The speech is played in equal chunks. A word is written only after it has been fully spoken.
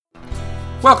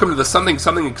Welcome to the Something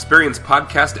Something Experience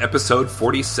podcast, episode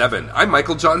 47. I'm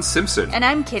Michael John Simpson. And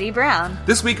I'm Kitty Brown.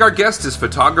 This week our guest is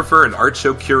photographer and art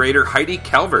show curator Heidi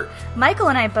Calvert. Michael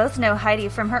and I both know Heidi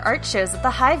from her art shows at the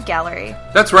Hive Gallery.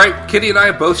 That's right, Kitty and I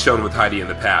have both shown with Heidi in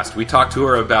the past. We talked to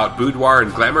her about boudoir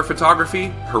and glamour photography,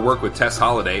 her work with Tess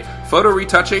Holliday, photo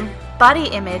retouching, body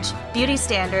image, beauty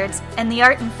standards, and the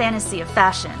art and fantasy of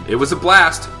fashion. It was a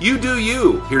blast. You do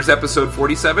you. Here's episode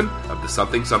 47 of the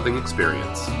Something Something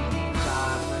Experience.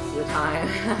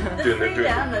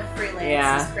 The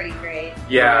freelance is pretty great.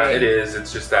 Yeah, right. It is.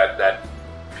 It's just that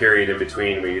period in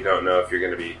between where you don't know if you're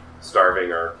going to be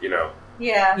starving or,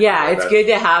 Yeah, it's good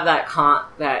to have that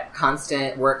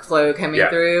constant workflow coming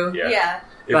through. Yeah.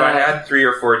 If I had 3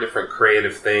 or 4 different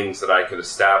creative things that I could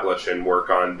establish and work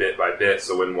on bit by bit,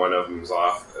 so when one of them's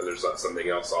off, there's something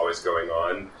else always going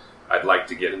on, I'd like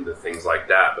to get into things like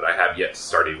that, but I have yet to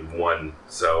start even one.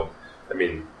 So, I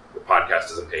mean, the podcast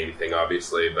doesn't pay anything,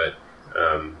 obviously, but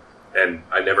and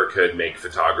I never could make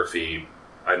photography.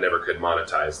 I never could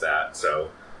monetize that.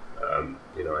 So, I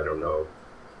don't know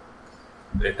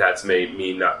if that's made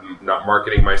me not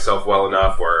marketing myself well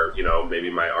enough, or maybe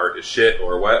my art is shit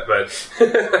or what. But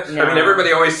No. I mean,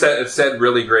 everybody always said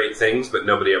really great things, but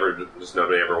nobody ever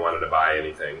wanted to buy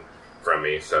anything from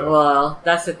me. So, well,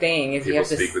 that's the thing is people you have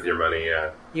to speak with your money. Yeah,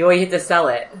 you always have to sell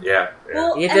it. yeah.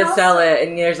 Well, You have to sell it,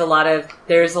 and there's a lot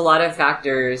of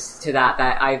factors to that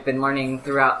I've been learning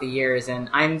throughout the years, and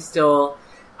I'm still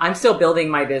building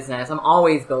my business. I'm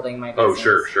always building my business.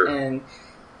 Oh, sure. And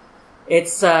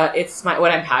it's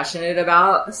what I'm passionate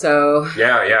about. So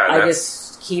Yeah. I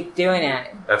just keep doing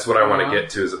it. That's what I want to get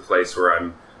to, is a place where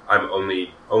I'm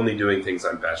only doing things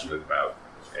I'm passionate about,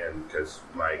 and because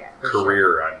my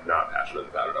career I'm not passionate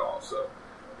about at all. So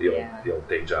the old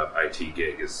day job IT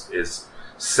gig is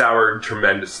soured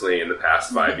tremendously in the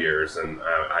past 5 years, and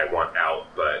I want out,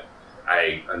 but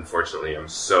I unfortunately am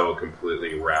so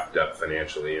completely wrapped up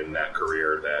financially in that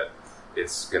career that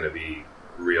it's going to be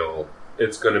real.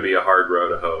 It's going to be a hard row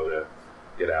to hoe to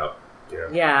get out.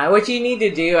 Yeah, what you need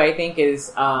to do, I think,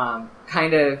 is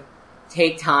kind of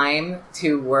take time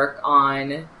to work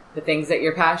on the things that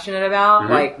you're passionate about.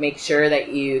 Mm-hmm. Like, make sure that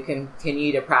you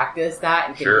continue to practice that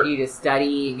and continue to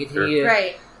study and continue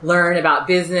to learn about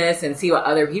business and see what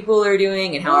other people are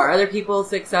doing and how are other people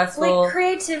successful. Like,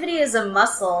 creativity is a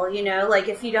muscle, like,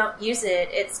 if you don't use it,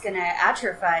 it's going to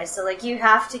atrophy. So, like, you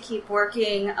have to keep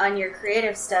working on your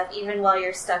creative stuff even while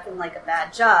you're stuck in, like, a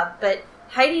bad job. But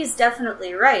Heidi's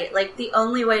definitely right. Like, the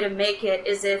only way to make it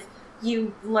is if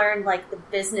you learn, like, the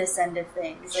business end of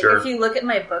things. Like, if you look at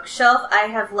my bookshelf, I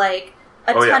have, like,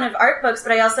 a ton of art books,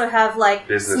 but I also have, like,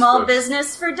 small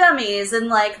business for dummies and,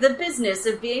 like, the business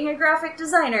of being a graphic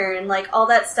designer and, like, all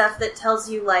that stuff that tells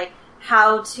you, like,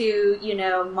 how to,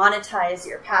 monetize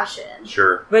your passion.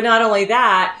 Sure. But not only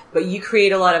that, but you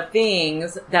create a lot of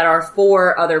things that are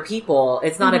for other people.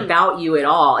 It's not about you at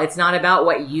all. It's not about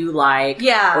what you like.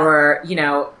 Yeah. Or,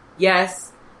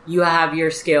 yes, you have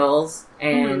your skills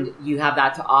and you have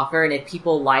that to offer. And if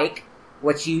people like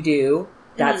what you do,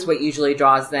 that's what usually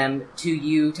draws them to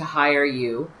you to hire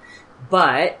you.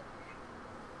 But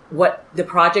what the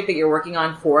project that you're working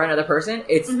on for another person,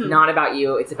 it's not about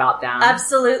you, it's about them.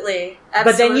 Absolutely.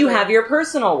 But then you have your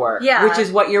personal work, which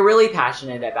is what you're really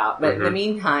passionate about. But in the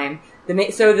meantime, the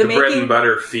bread and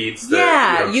butter feeds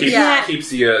keeps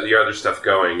the other stuff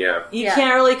going. Yeah, you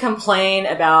can't really complain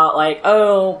about, like,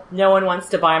 oh, no one wants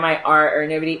to buy my art, or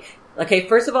nobody. Okay,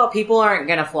 first of all, people aren't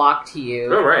going to flock to you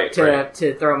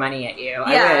to throw money at you. Yeah.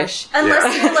 I wish.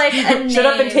 Unless you're like a name, shut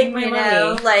up and take my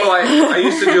money. Like... Well, I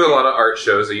used to do a lot of art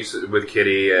shows. I used to with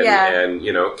Kitty, and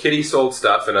Kitty sold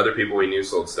stuff, and other people we knew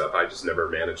sold stuff. I just never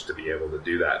managed to be able to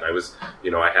do that. And I was,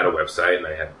 I had a website, and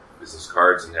I had business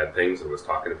cards, and had things, and was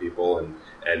talking to people, and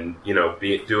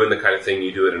doing the kind of thing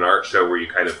you do at an art show where you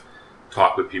kind of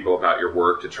talk with people about your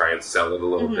work to try and sell it a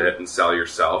little bit and sell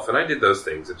yourself. And I did those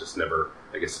things. It just never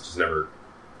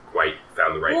quite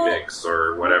found the right mix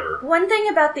or whatever. One thing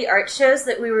about the art shows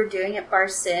that we were doing at Bar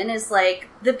Sin is, like,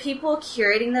 the people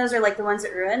curating those, or, like, the ones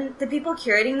at Ruin, the people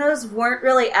curating those weren't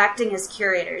really acting as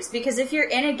curators. Because if you're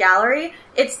in a gallery,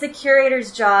 it's the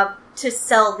curator's job to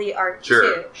sell the art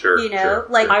too. Sure.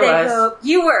 Like, I was.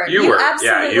 You were. You were.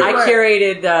 Absolutely Yeah, were. I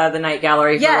curated the night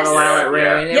gallery for a little while at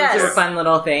Ruin. It was just a fun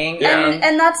little thing. Yeah.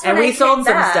 And that's when we sold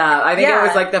some stuff. I think it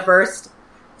was, like, the first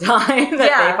time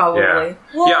that they probably.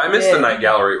 I missed the night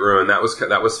gallery at Ruin. That was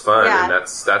fun, and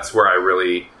that's where I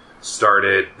really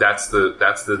started. That's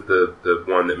the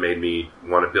one that made me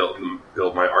want to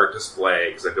build my art display,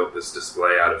 because I built this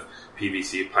display out of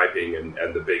PVC piping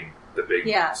and the big the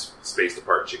big spaced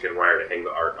apart chicken wire to hang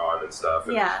the art on and stuff.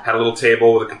 And Yeah. had a little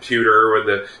table with a computer with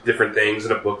the different things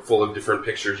and a book full of different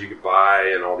pictures you could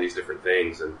buy and all these different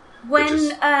things. And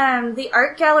when the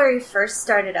art gallery first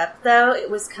started up, though, it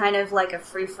was kind of like a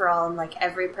free-for-all and like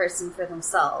every person for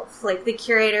themselves. Like the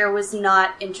curator was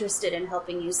not interested in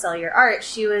helping you sell your art.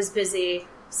 She was busy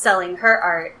selling her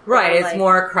art. Right, it's like,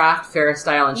 more craft fair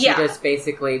style, and she Yeah. just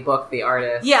basically booked the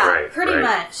artist. Yeah, Right, pretty right.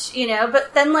 much, you know.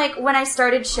 But then, like, when I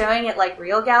started showing at, like,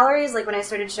 real galleries, like, when I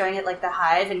started showing at, like, the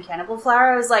Hive and Cannibal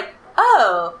Flower, I was like,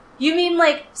 oh, you mean,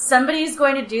 like, somebody's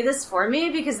going to do this for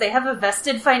me because they have a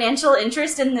vested financial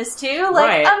interest in this, too?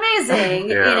 Like, Right.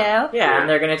 amazing, Yeah. you know? Yeah, and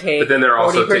they're going to take But then they're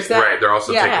also 40%. they're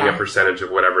also Yeah. taking a percentage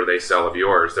of whatever they sell of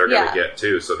yours. They're going to Yeah. get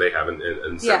too, so they haven't.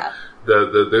 And so Yeah.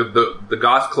 the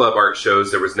goth club art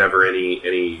shows there was never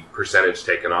any percentage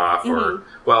taken off, or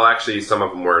well, actually some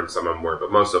of them were and some of them weren't,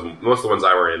 but most of the ones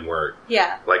I were in were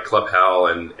Yeah. like Club Hell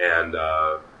and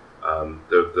the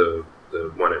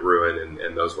one at Ruin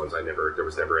and those ones. There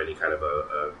was never any kind of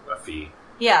a fee.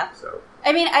 Yeah. So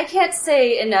I mean, I can't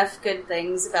say enough good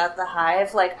things about the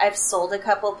Hive. Like, I've sold a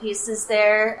couple pieces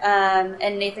there,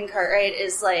 and Nathan Cartwright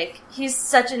is, like, he's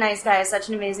such a nice guy, such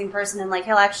an amazing person, and, like,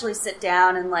 he'll actually sit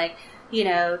down and, like, you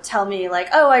know, tell me, like,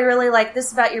 oh, I really like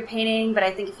this about your painting, but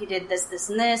I think if you did this, this,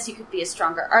 and this, you could be a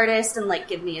stronger artist, and, like,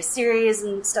 give me a series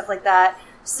and stuff like that.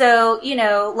 So, you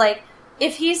know, like,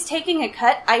 if he's taking a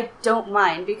cut, I don't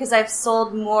mind, because I've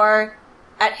sold more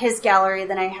at his gallery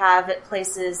than I have at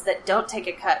places that don't take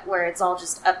a cut, where it's all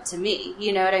just up to me.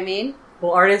 You know what I mean?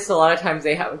 Well, artists, a lot of times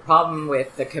they have a problem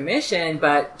with the commission,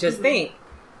 but just think,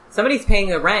 somebody's paying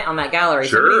the rent on that gallery.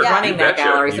 Sure, Somebody's yeah. running You that betcha,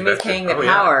 gallery. you Somebody's betcha. paying the Oh,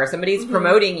 yeah. power. Somebody's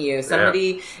promoting you.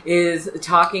 Somebody is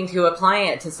talking to a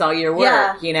client to sell your work,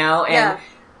 Yeah. you know? And,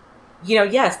 you know,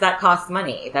 yes, that costs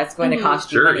money. That's going to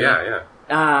cost you sure, money. yeah.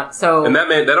 So And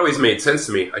that always made sense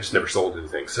to me. I just never sold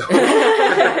anything. So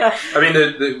I mean,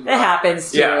 it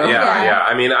happens too. Yeah.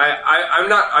 I mean,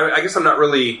 I guess I'm not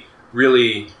really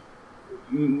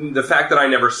the fact that I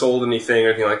never sold anything or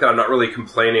anything like that. I'm not really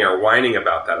complaining or whining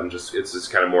about that. It's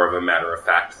just kind of more of a matter of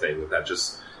fact thing.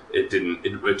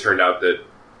 It turned out that,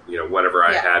 you know, whatever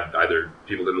I had, either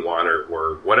people didn't want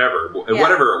or whatever,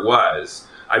 whatever it was.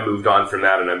 I moved on from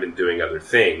that, and I've been doing other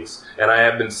things. And I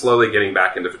have been slowly getting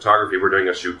back into photography. We're doing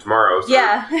a shoot tomorrow,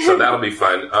 so that'll be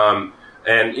fun.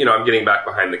 And, you know, I'm getting back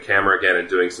behind the camera again and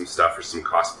doing some stuff for some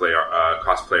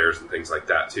cosplayers and things like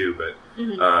that too. But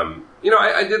you know,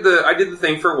 I did the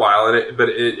thing for a while, but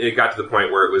it got to the point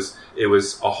where it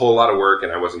was a whole lot of work,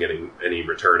 and I wasn't getting any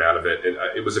return out of it. And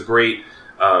it was a great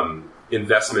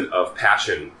investment of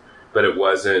passion, but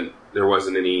there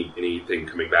wasn't anything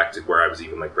coming back to where I was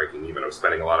even like breaking even. I was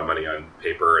spending a lot of money on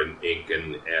paper and ink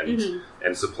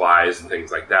and supplies and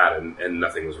things like that, and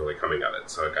nothing was really coming of it.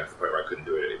 So it got to the point where I couldn't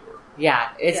do it anymore. Yeah,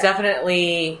 it's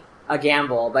definitely a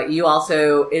gamble, but you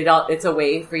also, it's a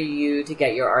way for you to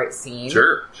get your art seen.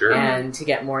 Sure. And to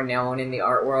get more known in the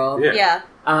art world. Yeah.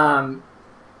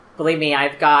 Believe me,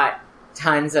 I've got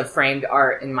tons of framed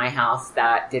art in my house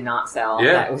that did not sell,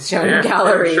 that was shown in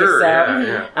galleries. Sure.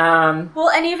 So, well,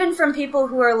 and even from people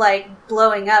who are, like,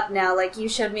 blowing up now, like, you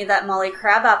showed me that Molly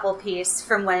Crabapple piece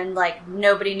from when, like,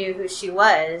 nobody knew who she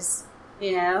was,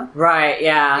 you know? Right,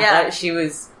 yeah. She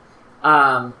was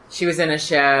in a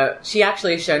show. She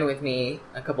actually showed with me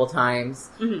a couple times,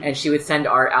 and she would send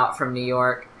art out from New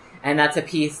York, and that's a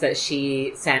piece that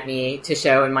she sent me to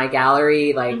show in my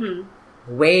gallery, like,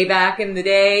 way back in the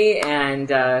day,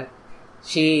 and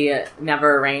she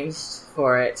never arranged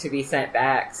for it to be sent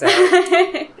back, so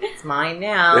it's mine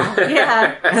now.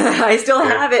 Yeah. I still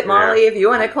have it, Molly, if you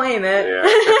want to claim it.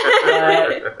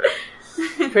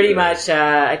 But pretty much,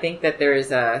 I think that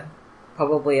there's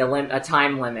probably a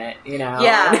time limit, you know?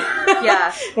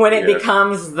 Yeah. When it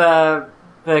becomes the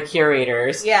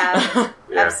curators. Yeah.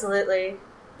 Absolutely.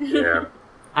 Yeah.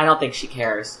 I don't think she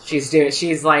cares. She's doing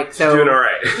all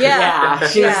right.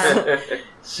 Yeah.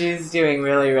 She's doing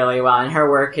really, really well, and her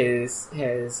work has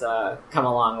come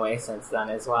a long way since then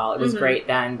as well. It was great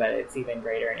then, but it's even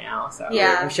greater now. So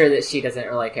I'm sure that she doesn't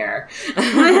really care.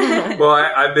 Well,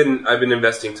 I've been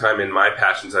investing time in my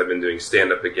passions. I've been doing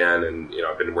stand up again, and you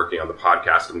know, I've been working on the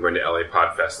podcast. I'm going to LA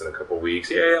Podfest in a couple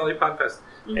weeks. Yay, LA Podfest!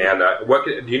 And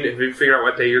have you figured out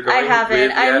what day you're going? I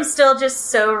haven't. I'm still just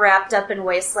so wrapped up in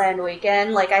Wasteland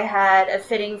Weekend. Like, I had a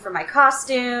fitting for my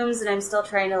costumes, and I'm still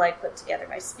trying to, like, put together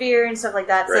my spear and stuff like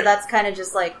that. Right. So that's kind of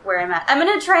just, like, where I'm at. I'm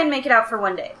going to try and make it out for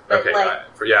one day. But, okay.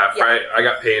 I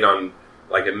got paid on,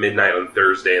 like, at midnight on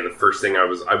Thursday, and the first thing I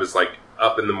was like,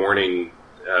 up in the morning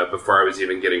before I was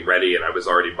even getting ready, and I was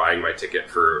already buying my ticket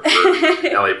for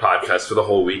LA Podfest for the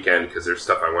whole weekend because there's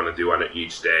stuff I want to do on it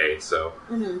each day. So,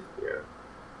 I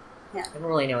don't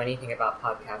really know anything about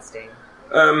podcasting.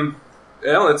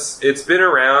 Well, it's been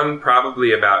around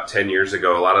probably about 10 years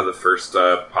ago. A lot of the first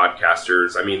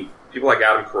podcasters, I mean, people like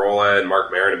Adam Carolla and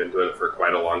Mark Maron have been doing it for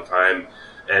quite a long time.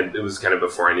 And it was kind of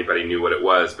before anybody knew what it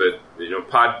was. But,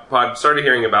 started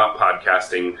hearing about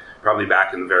podcasting probably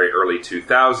back in the very early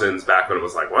 2000s, back when it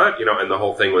was like, what? And the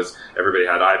whole thing was everybody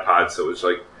had iPods, so it was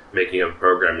like making a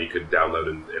program you could download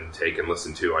and take and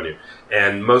listen to on you.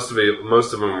 And most of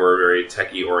them were very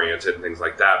techie oriented and things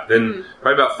like that. Then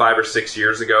probably about 5 or 6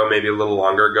 years ago, maybe a little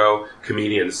longer ago,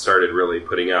 comedians started really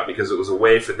putting out, because it was a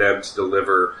way for them to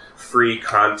deliver free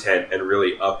content and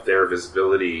really up their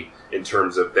visibility in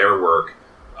terms of their work,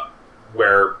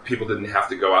 where people didn't have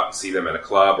to go out and see them at a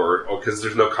club, or because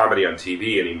there's no comedy on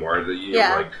TV anymore.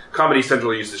 Like Comedy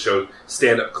Central used to show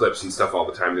stand-up clips and stuff all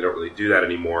the time. They don't really do that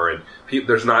anymore, and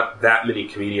there's not that many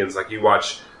comedians. Like, you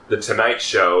watch The Tonight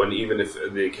Show, and even if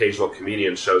the occasional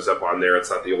comedian shows up on there, it's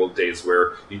not the old days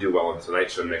where you do well on The Tonight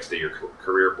Show and the next day your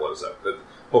career blows up. The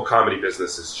whole comedy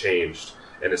business has changed,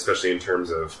 and especially in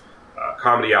terms of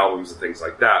comedy albums and things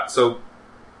like that. So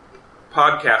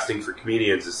podcasting for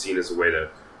comedians is seen as a way to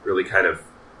really kind of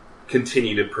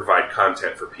continue to provide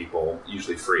content for people,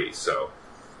 usually free. So,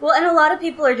 well, and a lot of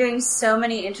people are doing so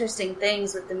many interesting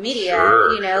things with the media.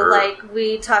 Sure. Like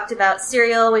we talked about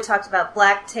Serial, we talked about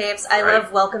Black Tapes. I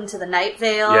love Welcome to the Night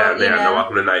Vale. Yeah,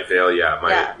 Welcome to Night Vale.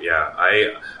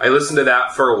 I listened to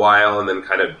that for a while and then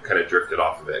kind of drifted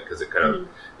off of it because it kind of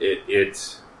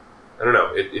it. I don't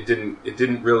know. It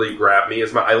didn't really grab me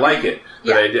as much. I like it,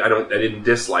 but I didn't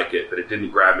dislike it, but it didn't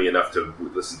grab me enough to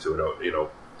listen to it.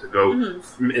 To go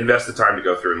invest the time to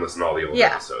go through and listen to all the old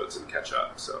episodes and catch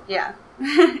up. So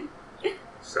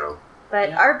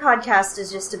But our podcast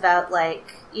is just about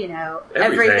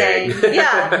everything.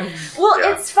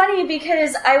 It's funny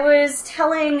because I was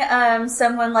telling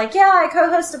someone I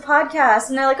co-host a podcast,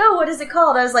 and they're like, oh, what is it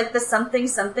called? I was like, the something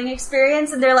something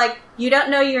experience, and they're like, you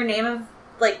don't know your name of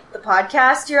the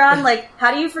podcast you're on?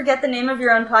 How do you forget the name of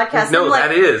your own podcast? No,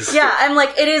 that is. Yeah, I'm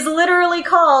like, it is literally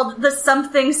called the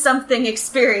something something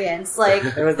experience. This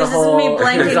is me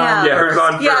blanking out. Yeah, it was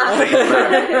on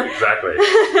first. Exactly.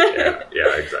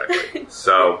 Exactly.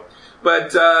 So,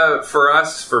 but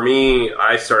for me,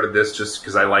 I started this just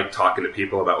because I like talking to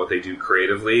people about what they do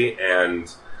creatively,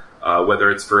 and whether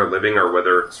it's for a living or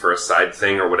whether it's for a side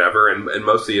thing or whatever, and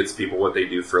mostly it's people what they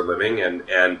do for a living,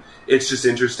 and it's just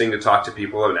interesting to talk to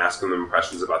people and ask them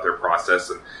questions about their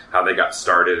process and how they got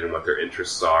started and what their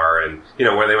interests are, and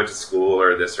where they went to school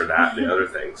or this or that and the other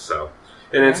things. So,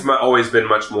 and it's always been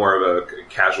much more of a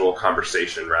casual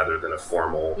conversation rather than a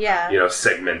formal,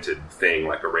 segmented thing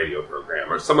like a radio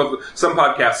program. Or some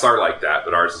podcasts are like that,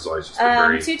 but ours has always just been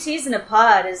very... 2 T's in a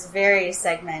Pod is very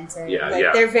segmented.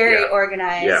 They're very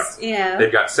organized. Yeah.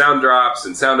 They've got sound drops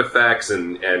and sound effects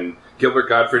and Gilbert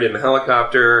Gottfried in the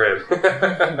helicopter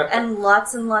and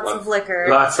lots of liquor.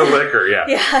 Lots of liquor, yeah.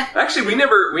 Yeah. Actually, we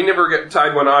never got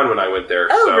tied one on when I went there.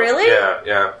 Oh, so, really?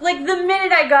 Yeah. The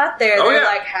minute I got there, they're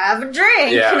like, have a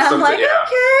drink. Yeah, and I'm like,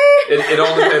 okay. It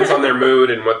all depends on their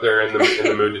mood and what they're in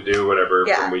the mood to do, whatever,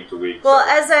 from week to week. Well,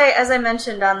 as I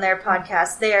mentioned on their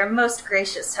podcast, they are most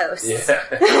gracious hosts.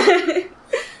 Yeah.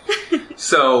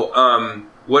 So,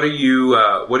 what are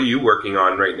you working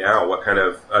on right now? What kind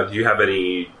of do you have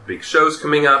any big shows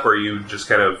coming up, or are you just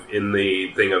kind of in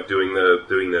the thing of doing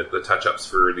the touch ups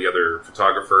for the other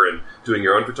photographer and doing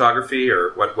your own photography,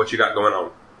 or what you got going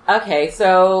on? Okay,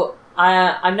 so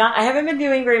I haven't been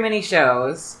doing very many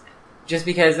shows, just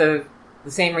because of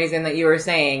the same reason that you were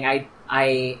saying.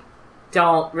 I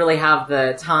don't really have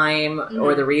the time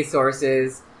or the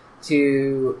resources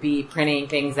to be printing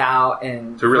things out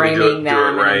and to really framing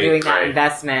them right, and doing that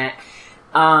investment.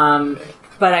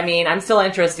 But I mean, I'm still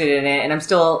interested in it, and I'm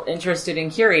still interested in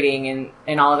curating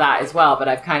and all of that as well. But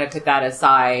I've kind of put that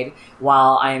aside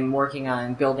while I'm working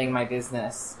on building my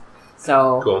business.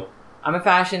 So cool. I'm a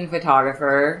fashion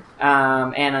photographer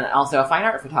and also a fine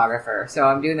art photographer. So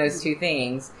I'm doing those two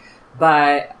things.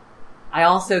 But I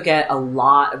also get a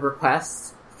lot of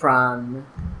requests from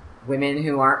women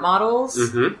who aren't models,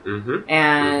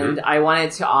 and I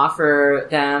wanted to offer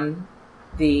them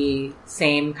the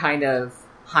same kind of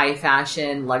high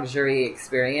fashion luxury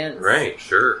experience, right?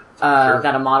 Sure.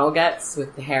 That a model gets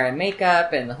with the hair and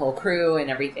makeup and the whole crew and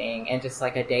everything, and just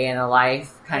like a day in the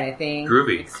life kind of thing,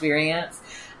 groovy experience.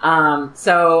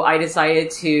 So I decided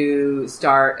to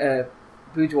start a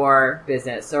boudoir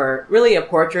business, or really a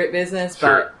portrait business,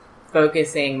 but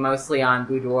focusing mostly on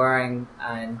boudoir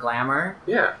and glamour.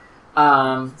 Yeah.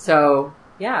 So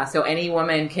so any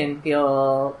woman can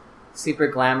feel super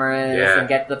glamorous and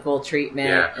get the full treatment.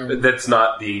 Yeah, and that's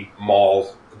not the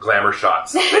mall glamour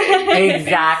shots thing.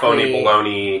 Exactly. Phony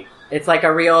baloney. It's like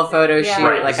a real photo shoot,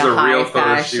 Right, like this a is a high real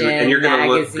photo fashion shoot, and you're going to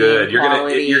look good. You're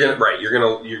going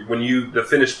quality. when the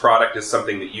finished product is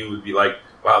something that you would be like,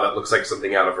 wow, that looks like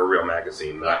something out of a real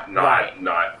magazine, not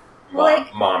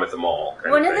mom at the mall.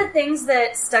 One of the things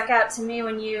that stuck out to me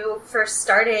when you first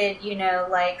started,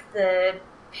 like the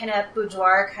pinup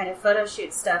boudoir kind of photo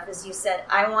shoot stuff, is you said,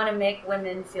 I want to make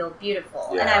women feel beautiful,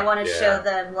 and I want to show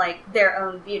them like their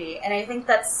own beauty, and I think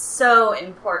that's so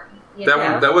important.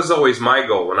 That was always my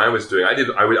goal when I was doing. I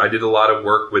did a lot of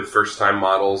work with first time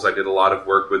models. I did a lot of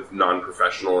work with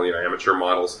non-professional, amateur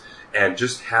models, and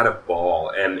just had a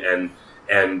ball and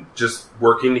just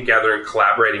working together and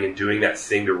collaborating and doing that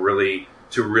thing to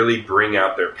really bring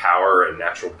out their power and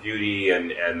natural beauty,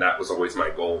 and that was always my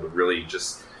goal, to really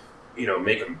just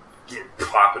make them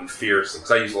pop and fierce.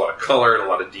 Because I use a lot of color and a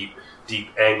lot of deep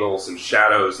angles and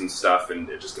shadows and stuff, and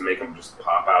just to make them just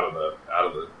pop out of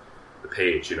the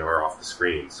page, or off the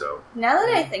screen. So now that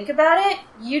I think about it,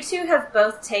 you two have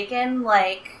both taken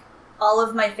like all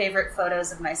of my favorite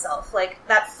photos of myself, like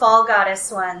that fall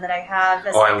goddess one that I have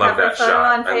as I a love cover that photo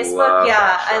shot. on Facebook.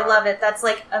 I love it. That's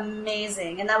like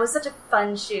amazing, and that was such a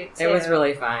fun shoot too. It was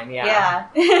really fun. Yeah.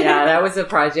 That was a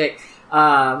project.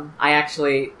 I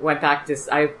actually went back to.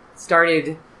 I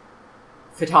started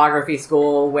photography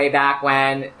school way back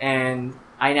when, and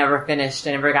I never finished.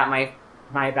 I never got my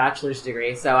bachelor's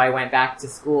degree, so I went back to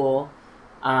school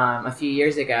a few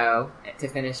years ago to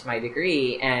finish my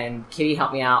degree, and Kitty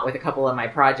helped me out with a couple of my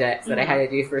projects that I had to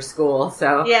do for school,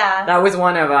 so that was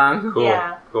one of them.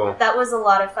 Cool. That was a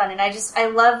lot of fun, and I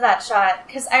love that shot,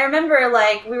 because I remember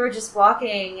like we were just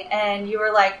walking and you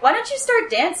were like, why don't you start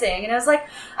dancing? And I was like,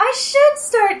 I should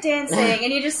start dancing.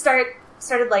 And you just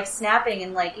started like snapping,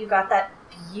 and like you got that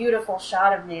beautiful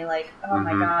shot of me, like, oh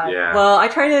my god. Well, I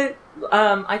try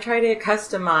to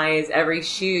customize every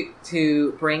shoot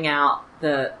to bring out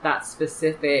that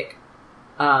specific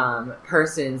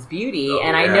person's beauty,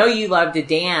 and I know you love to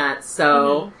dance,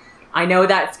 so I know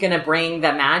that's going to bring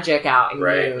the magic out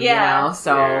in you,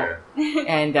 so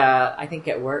and I think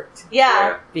it worked,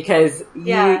 because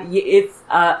it's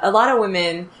a lot of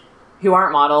women who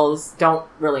aren't models don't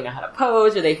really know how to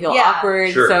pose, or they feel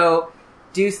awkward, so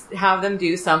have them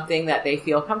do something that they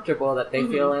feel comfortable, that they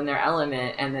feel in their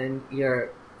element, and then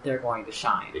they're going to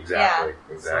shine. Exactly.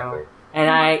 So, and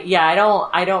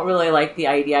I don't really like the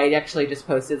idea. I actually just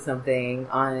posted something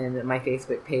on my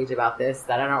Facebook page about this,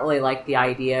 that I don't really like the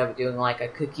idea of doing like a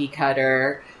cookie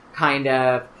cutter kind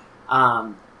of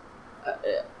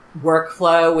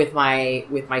workflow with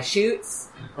my shoots.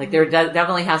 Like there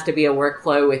definitely has to be a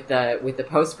workflow with the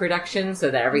post production, so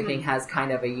that everything has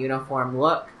kind of a uniform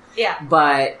look. Yeah.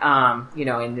 But,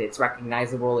 and it's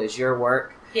recognizable as your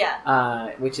work.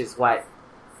 Yeah. Which is what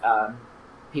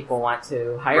people want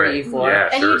to hire you for. Yeah,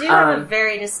 and you do have a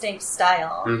very distinct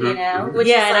style, Which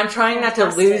is, and I'm trying not to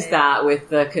lose that with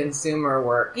the consumer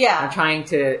work. Yeah. I'm trying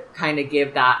to kind of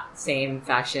give that same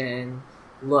fashion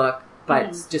look,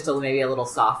 but just maybe a little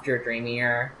softer,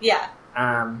 dreamier. Yeah.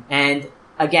 And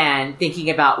again, thinking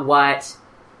about what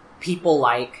people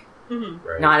like.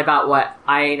 Not about what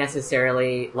I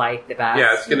necessarily like the best.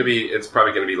 Yeah, it's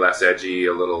probably going to be less edgy,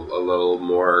 a little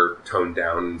more toned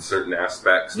down in certain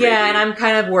aspects. Maybe. Yeah, and I'm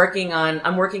kind of working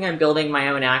on building my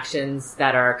own actions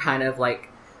that are kind of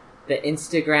like the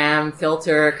Instagram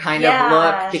filter kind of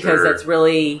look, because it's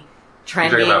really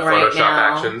trending You're talking about right Photoshop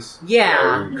now. actions?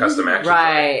 Yeah. Custom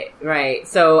actions. Right.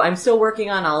 So I'm still working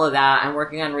on all of that. I'm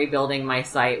working on rebuilding my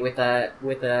site with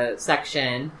a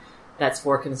section that's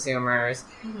for consumers.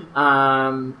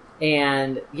 And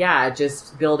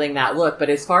just building that look. But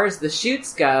as far as the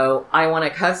shoots go, I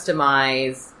want to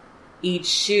customize each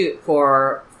shoot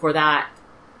for that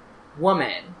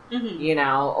woman,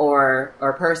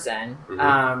 or person.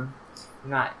 I'm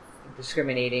not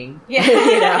discriminating,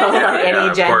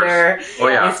 any gender.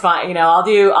 It's fine. I'll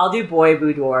do boy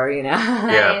boudoir,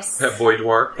 Nice.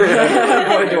 Boudoir.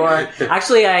 Boudoir.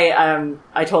 Actually,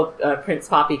 I told Prince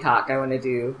Poppycock I want to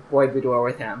do boy boudoir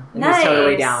with him, and he's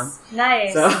totally down.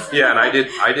 Nice. So. Yeah, and I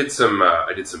did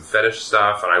some fetish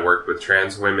stuff, and I worked with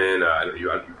trans women.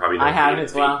 You probably know. I have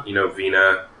as well.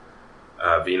 Vina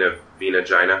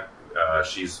Gina.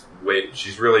 She's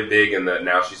really big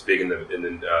now she's big in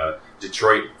the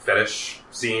Detroit fetish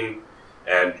scene,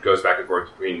 and goes back and forth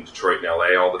between Detroit and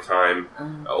LA all the time.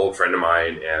 An old friend of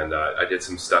mine, and I did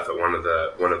some stuff at one of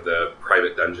the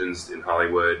private dungeons in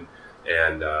Hollywood,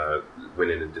 and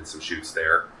went in and did some shoots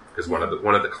there, because one of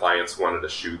the clients wanted a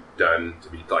shoot done to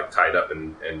be like tied up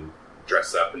and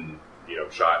dress up and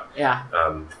shot. Yeah.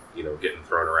 Getting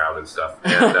thrown around and stuff,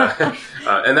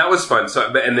 and that was fun.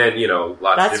 So, and then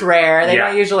lots. That's rare. They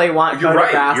don't usually want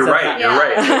photographs. You're right.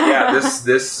 Yeah,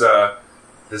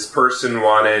 this person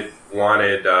wanted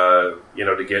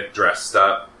to get dressed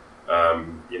up,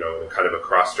 kind of a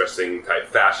cross-dressing type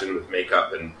fashion with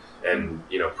makeup and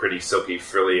pretty silky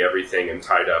frilly everything and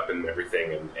tied up and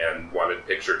everything and wanted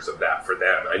pictures of that for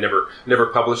them. I never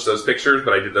published those pictures,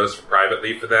 but I did those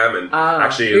privately for them. And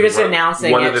actually, you're just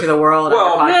announcing it to the world.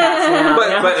 Well, on the podcast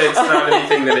now, but it's not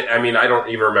anything that I don't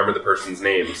even remember the person's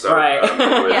name. So right.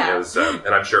 It was, and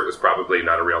I'm sure it was probably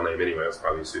not a real name anyway. It was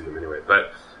probably a pseudonym anyway.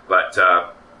 But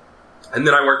and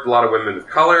then I worked with a lot of women of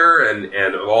color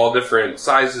and of all different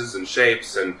sizes and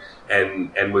shapes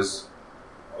and was,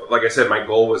 like I said, my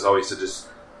goal was always to just,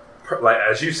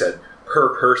 as you said,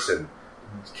 per person,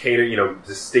 cater,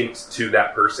 distinct to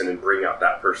that person and bring out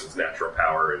that person's natural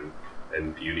power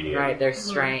and beauty. Right, their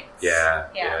strengths.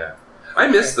 Yeah. I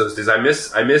miss those days. I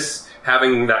miss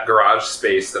having that garage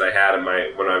space that I had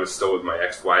when I was still with my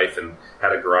ex-wife and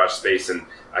had a garage space, and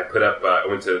I put up. I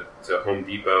went to Home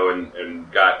Depot and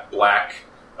got black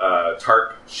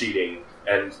tarp sheeting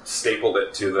and stapled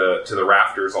it to the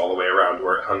rafters all the way around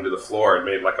where it hung to the floor and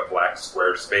made like a black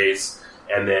square space,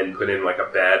 and then put in like a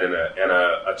bed and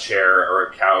a chair or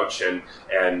a couch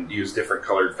and used different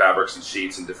colored fabrics and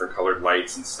sheets and different colored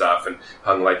lights and stuff, and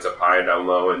hung lights up high and down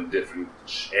low and different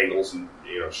angles and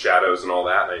shadows and all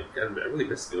that. And I really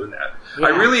miss doing that. Yeah. I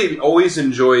really always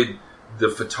enjoyed the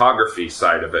photography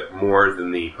side of it more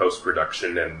than the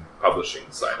post-production and publishing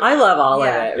side of it. I love all of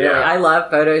it. Really. I love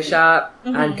Photoshop.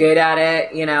 Mm-hmm. I'm good at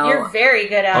it, You're very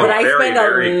good at it. But I spend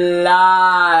a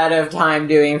lot of time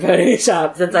doing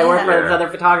Photoshop since I work for another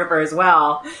photographer as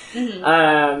well.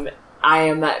 Mm-hmm. I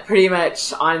am pretty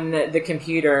much on the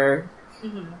computer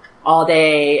all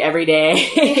day, every day.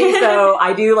 So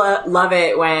I do love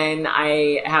it when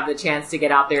I have the chance to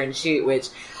get out there and shoot, which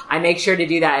I make sure to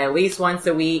do that at least once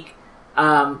a week.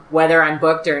 Whether I'm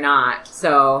booked or not.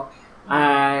 So,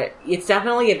 it's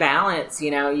definitely a balance,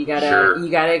 you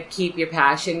gotta keep your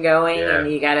passion going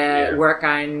and you gotta work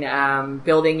on,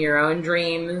 building your own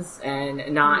dreams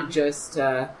and not just,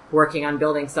 working on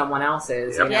building someone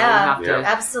else's. Yep. You have to,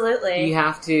 absolutely. You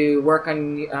have to work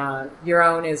on, your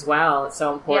own as well. It's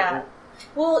so important. Yeah.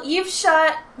 Well, you've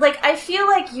shot, I feel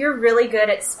like you're really good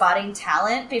at spotting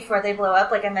talent before they blow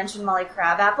up. Like I mentioned Molly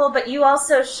Crabapple, but you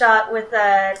also shot with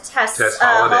Tess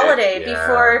Holliday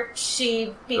before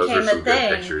she became a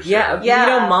thing. Pictures,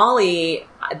 yeah. Molly,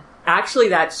 actually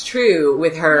that's true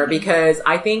with her because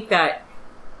I think that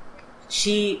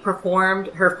she performed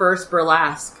her first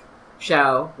burlesque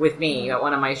show with me at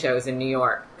one of my shows in New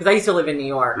York. Because I used to live in New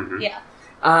York. Mm-hmm. Yeah.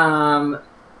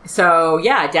 So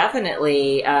yeah,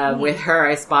 definitely, with her,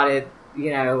 I spotted,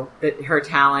 her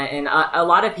talent and a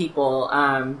lot of people,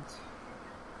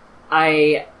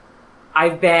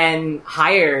 I've been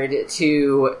hired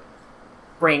to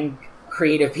bring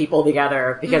creative people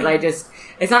together because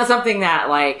it's not something that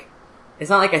it's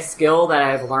not like a skill that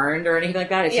I've learned or anything like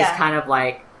that. It's just kind of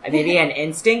like maybe an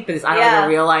instinct, but I don't even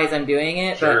realize I'm doing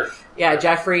it. Sure. But yeah,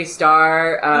 Jeffree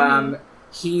Star,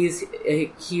 he's a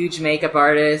huge makeup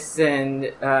artist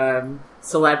and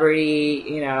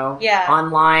celebrity,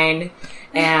 online.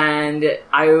 And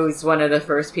I was one of the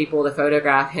first people to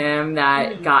photograph him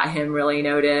that got him really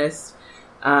noticed.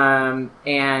 And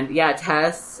yeah,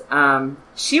 Tess,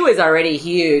 she was already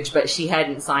huge, but she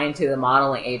hadn't signed to the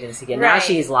modeling agency yet. Now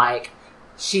she's like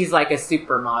a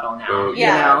supermodel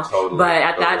now, Totally, but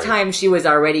at that time she was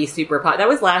already super pop. That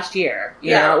was last year,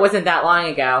 it wasn't that long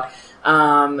ago.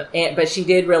 But she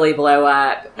did really blow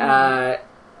up,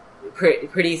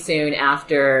 pretty soon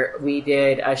after we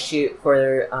did a shoot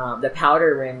for, the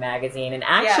Powder Room magazine. And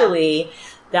actually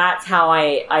that's how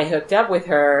I hooked up with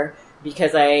her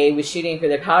because I was shooting for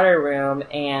the Powder Room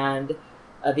and,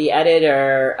 the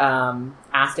editor,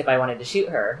 asked if I wanted to shoot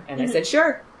her. And I said,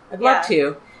 sure, I'd love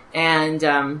to.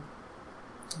 And,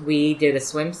 we did a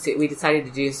swimsuit. We decided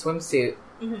to do a swimsuit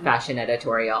fashion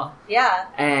editorial. Yeah.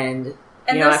 And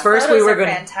those at first we were going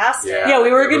to, fantastic.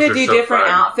 we were going to do different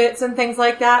outfits and things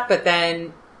like that. But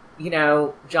then,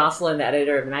 Jocelyn, the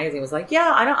editor of the magazine, was like,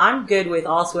 I'm good with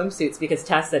all swimsuits because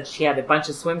Tess said she had a bunch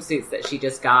of swimsuits that she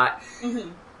just got.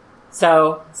 Mm-hmm.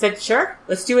 So I said, sure,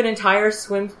 let's do an entire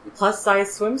plus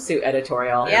size swimsuit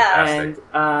editorial. Yeah. And,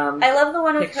 I love the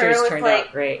one of her with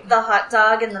the hot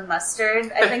dog and the mustard.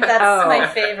 I think that's my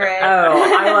favorite.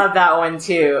 Oh, I love that one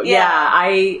too. Yeah.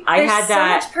 I had that. There's so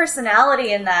much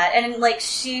personality in that. And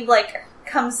she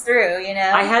comes through,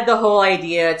 I had the whole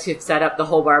idea to set up the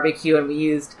whole barbecue and we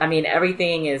used,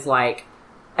 everything is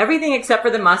everything except for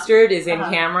the mustard is in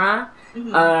camera.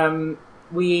 Mm-hmm.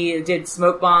 We did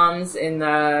smoke bombs in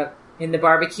the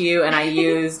barbecue, and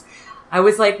I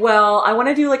was like, well, I want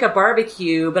to do like a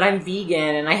barbecue, but I'm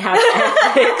vegan and I have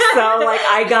ethics. So like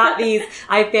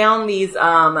I found these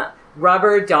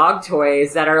rubber dog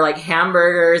toys that are like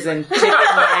hamburgers and chicken legs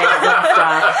and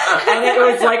stuff. And it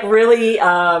was like really,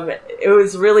 it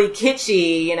was really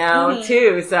kitschy,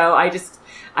 too. So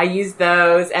I used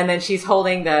those, and then she's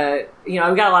holding we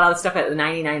got a lot of the stuff at the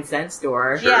 99-cent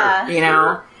store. Sure.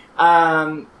 Yeah.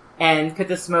 And put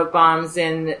the smoke bombs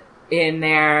in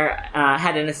there,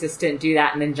 had an assistant do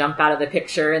that and then jump out of the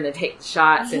picture and then take the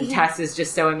shots. And Tess is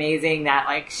just so amazing that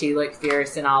like she looked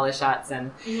fierce in all the shots.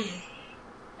 And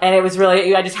it was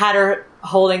really, I just had her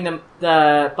holding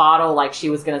the bottle like she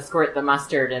was going to squirt the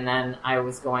mustard, and then I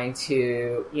was going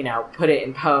to, put it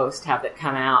in post, have it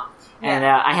come out. Yeah. And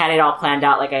I had it all planned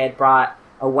out. Like I had brought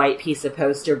a white piece of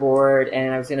poster board,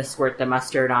 and I was going to squirt the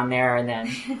mustard on there and then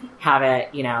have it,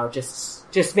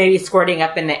 just maybe squirting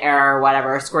up in the air or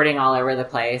whatever, squirting all over the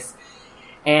place.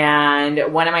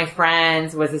 And one of my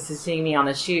friends was assisting me on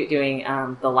the shoot doing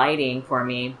the lighting for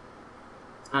me,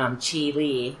 Chi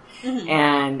Lee.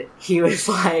 And he was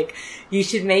like, you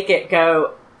should make it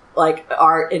go like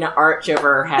art in an arch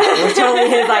over her head. It was totally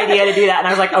his idea to do that. And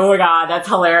I was like, oh my God, that's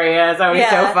hilarious. That was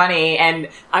so funny. And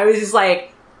I was just like,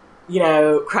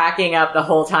 cracking up the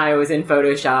whole time I was in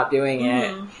Photoshop doing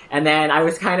it. And then I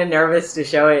was kind of nervous to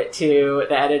show it to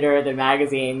the editor of the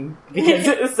magazine because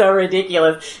it was so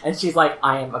ridiculous. And she's like,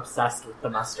 I am obsessed with the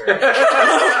mustard. So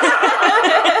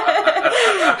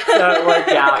it worked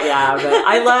out, yeah. But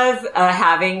I love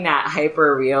having that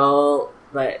hyper real,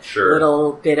 but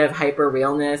little bit of hyper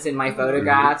realness in my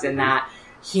photographs and that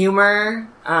humor.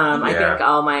 I think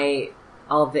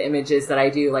all of the images that I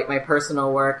do, like my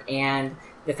personal work and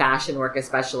the fashion work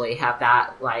especially, have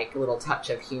that like little touch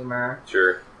of humor.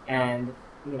 Sure. And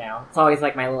it's always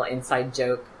like my little inside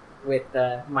joke with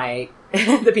the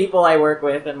people I work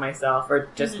with and myself, or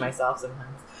just myself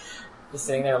sometimes. Just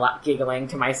sitting there giggling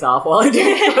to myself while I'm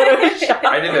doing Photoshop.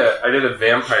 I did a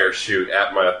vampire shoot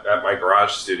at my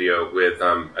garage studio with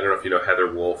I don't know if you know Heather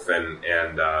Wolf and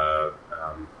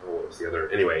what was the other?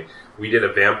 Anyway, we did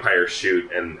a vampire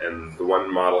shoot, and the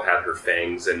one model had her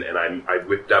fangs, and I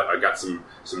whipped up. I got some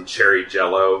cherry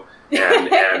Jello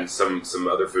and some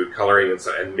other food coloring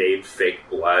and made fake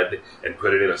blood and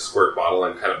put it in a squirt bottle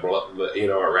and kind of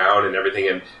around and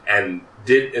everything and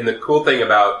the cool thing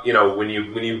about when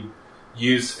you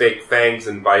use fake fangs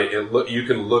and bite, you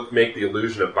can make the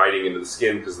illusion of biting into the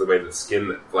skin, because the way the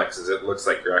skin flexes, it looks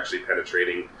like you're actually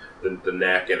penetrating the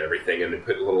neck and everything, and you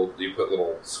put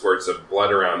little squirts of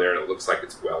blood around there, and it looks like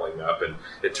it's welling up, and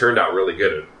it turned out really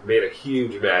good. It made a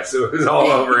huge mess. It was all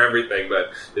over everything, but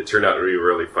it turned out to be a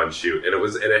really fun shoot. And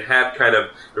it had there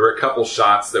were a couple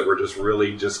shots that were just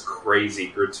really just crazy,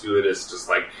 gratuitous, just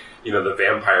like, the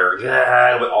vampire,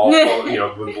 with all,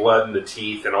 with blood in the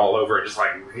teeth and all over it, just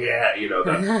like, there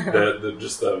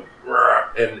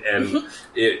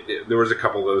was a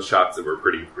couple of those shots that were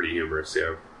pretty humorous,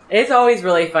 yeah. It's always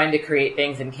really fun to create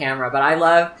things in camera, but I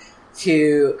love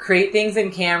to create things in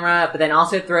camera, but then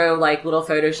also throw like little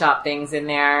Photoshop things in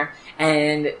there,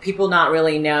 and people not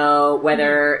really know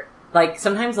whether, like,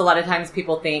 sometimes a lot of times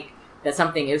people think that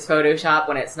something is Photoshop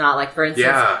when it's not. Like, for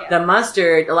instance, the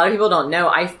mustard, a lot of people don't know,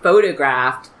 I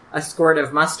photographed a squirt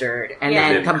of mustard and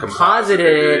then composited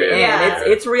it in. Yeah.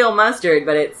 It's real mustard,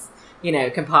 but it's,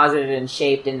 composited and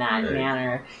shaped in that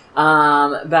manner.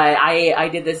 But I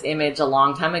did this image a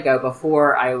long time ago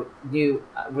before I knew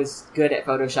I was good at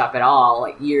Photoshop at all,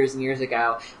 like years and years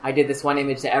ago. I did this one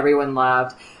image that everyone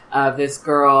loved of this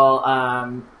girl,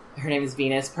 her name is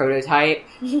Venus Prototype,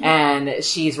 and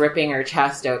she's ripping her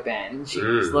chest open. She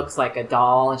just looks like a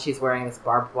doll, and she's wearing this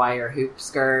barbed wire hoop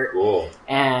skirt. Cool.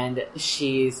 And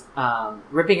she's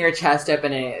ripping her chest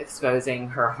open and exposing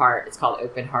her heart. It's called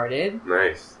Open Hearted.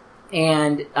 Nice.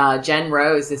 And Jen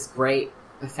Rose, this great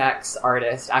effects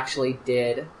artist, actually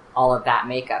did all of that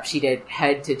makeup. She did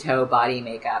head to toe body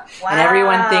makeup. Wow. And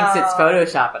everyone thinks it's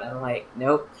Photoshop, and I'm like,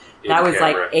 nope. That was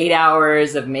like 8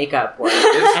 hours of makeup work.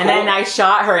 And then I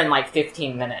shot her in like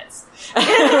 15 minutes. It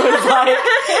was like...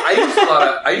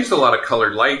 I used a lot of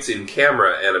colored lights in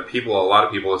camera, and a lot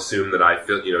of people assume that I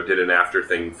did an after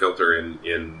thing filter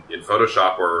in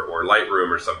Photoshop or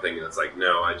Lightroom or something, and it's like,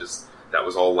 no, that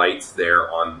was all lights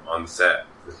there on set.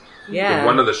 Yeah. But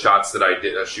one of the shoots that I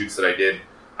did,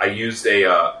 I used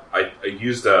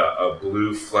a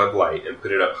blue floodlight and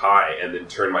put it up high, and then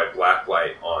turned my black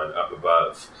light on up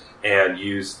above, and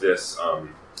used this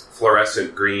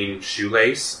fluorescent green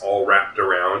shoelace all wrapped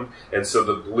around, and so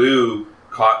the blue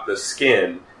caught the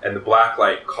skin and the black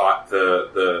light caught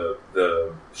the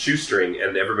shoestring,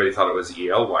 and everybody thought it was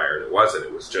EL wire, and it wasn't.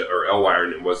 It was just, or L wire,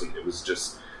 and it wasn't. It was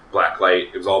just black light.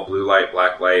 It was all blue light,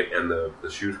 black light, and the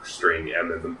shoestring,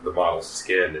 and then the model's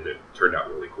skin, and it turned out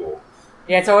really cool.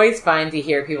 Yeah, it's always fun to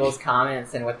hear people's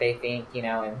comments and what they think, you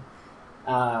know,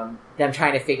 and them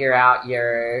trying to figure out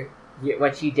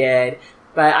what you did.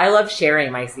 But I love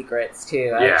sharing my secrets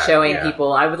too. Showing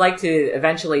people. I would like to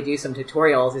eventually do some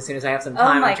tutorials as soon as I have some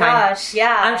time. Oh my gosh,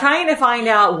 yeah. I'm trying to find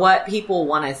out what people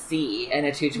want to see in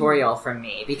a tutorial from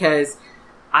me, because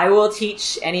I will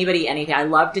teach anybody anything. I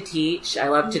love to teach. I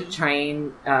love to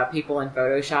train people in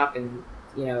Photoshop, and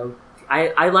you know,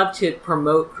 I love to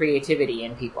promote creativity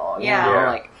in people. You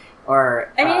know?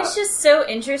 I mean, it's just so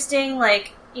interesting,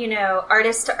 like, you know,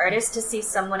 artist to artist to see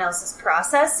someone else's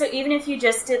process. So even if you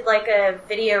just did like a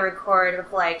video record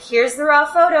of like, here's the raw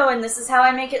photo and this is how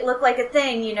I make it look like a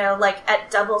thing, you know, like at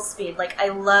double speed. Like, I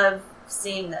love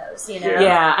seeing those, you know?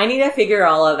 Yeah, I need to figure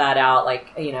all of that out,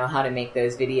 like, you know, how to make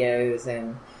those videos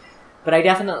but I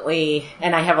definitely,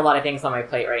 and I have a lot of things on my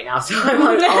plate right now, so I'm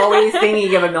like always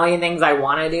thinking of a million things I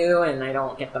want to do, and I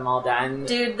don't get them all done.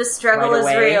 Dude, the struggle is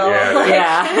real.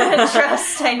 Yeah.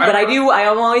 Trust, I know. But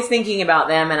I'm always thinking about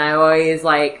them, and I always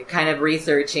like kind of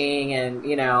researching, and,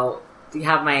 you know,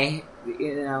 have my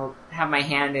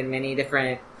hand in many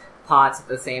different pots at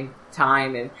the same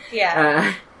time, and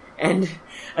and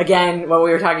again, what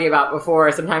we were talking about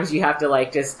before, sometimes you have to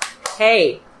like just,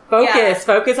 hey,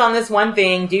 focus on this one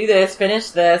thing, do this,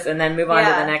 finish this, and then move on to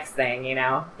the next thing, you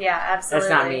know? Yeah, absolutely.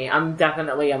 That's not me. I'm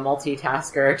definitely a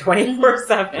multitasker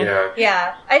 24/7.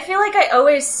 Yeah. I feel like I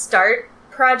always start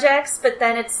projects, but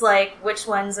then it's like, which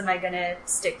ones am I going to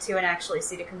stick to and actually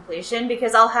see to completion?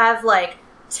 Because I'll have like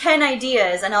 10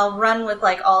 ideas, and I'll run with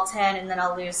like all 10, and then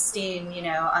I'll lose steam, you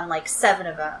know, on like 7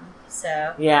 of them.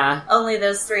 So only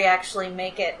those 3 actually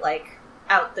make it like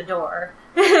out the door.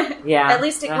 At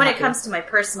least when it comes to my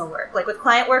personal work. Like with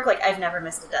client work, like I've never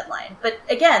missed a deadline. But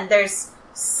again, there's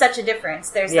such a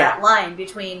difference. There's that line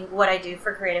between what I do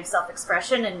for creative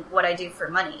self-expression and what I do for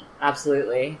money.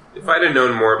 Absolutely. If I'd have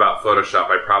known more about Photoshop,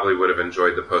 I probably would have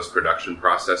enjoyed the post-production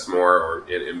process more, or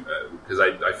because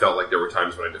I felt like there were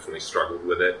times when I definitely struggled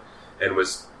with it, and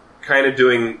was kind of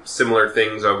doing similar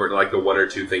things over, like the 1 or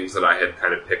 2 things that I had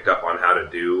kind of picked up on how to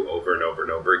do over and over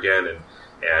and over again,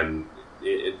 and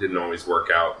it didn't always work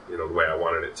out, you know, the way I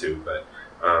wanted it to. But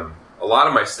a lot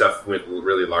of my stuff went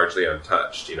really largely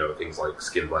untouched, you know, things like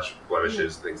skin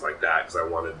blemishes, things like that, because I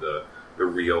wanted the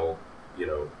real, you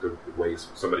know, the way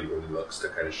somebody really looks to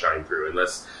kind of shine through.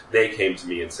 Unless they came to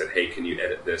me and said, hey, can you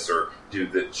edit this, or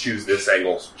choose this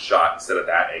angle shot instead of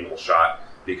that angle shot,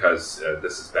 because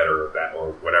this is better, or that,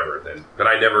 or whatever. But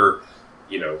I never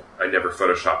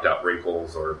photoshopped out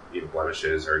wrinkles or, you know,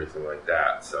 blemishes or anything like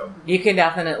that. So you can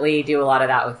definitely do a lot of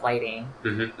that with lighting.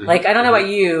 Like, I don't know about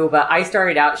you, but I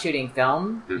started out shooting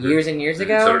film years and years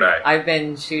ago. So did I. I've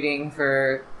been shooting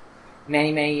for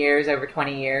many, many years, over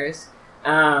 20 years.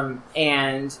 And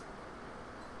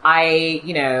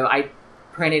I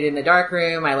printed in the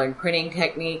darkroom. I learned printing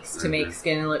techniques to make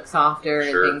skin look softer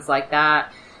and things like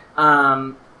that.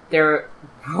 There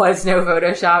was no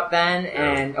Photoshop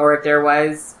then, or if there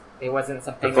was, it wasn't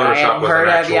something that I hadn't heard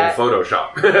of yet.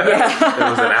 Photoshop. It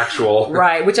was an actual...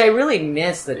 Right, which I really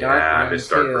miss the dark rooms, I miss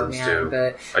dark rooms too.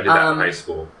 But, I did that in high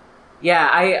school.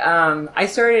 Yeah, I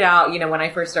started out, you know, when I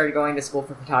first started going to school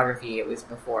for photography, it was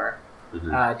before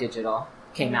digital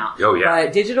came out. Oh, yeah.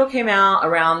 But digital came out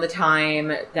around the time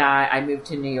that I moved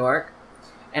to New York,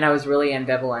 and I was really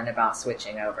ambivalent about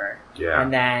switching over. Yeah.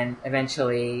 And then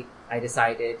eventually I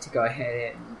decided to go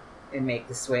ahead and make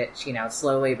the switch, you know,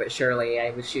 slowly but surely. I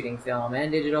was shooting film and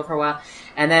digital for a while.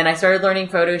 And then I started learning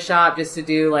Photoshop just to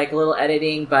do like a little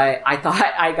editing, but I thought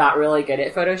I got really good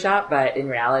at Photoshop, but in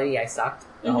reality I sucked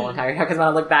the whole entire time, because when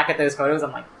I look back at those photos,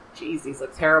 I'm like, geez, these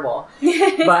look terrible.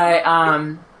 But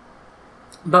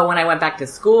when I went back to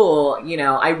school, you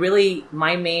know,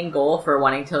 my main goal for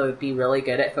wanting to be really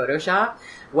good at Photoshop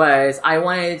was I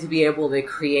wanted to be able to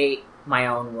create my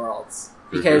own worlds.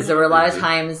 Because there were a lot of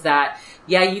times that,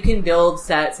 you can build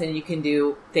sets and you can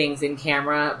do things in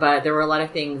camera, but there were a lot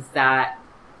of things that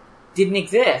didn't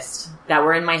exist, that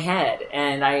were in my head.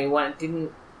 And I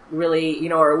didn't really, you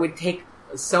know, or it would take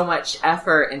so much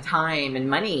effort and time and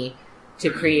money to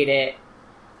create it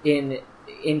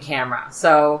in camera.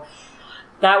 So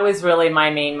that was really my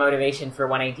main motivation for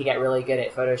wanting to get really good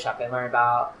at Photoshop and learn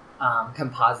about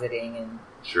compositing and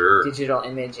digital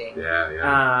imaging.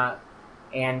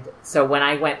 And so when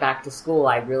I went back to school,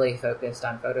 I really focused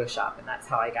on Photoshop, and that's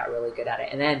how I got really good at it.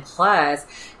 And then plus,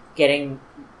 when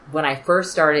I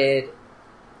first started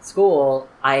school,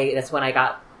 that's when I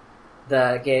got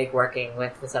the gig working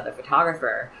with this other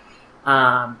photographer.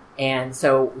 And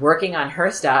so working on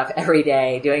her stuff every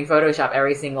day, doing Photoshop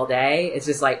every single day, it's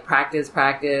just like practice.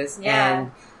 Yeah.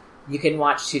 And you can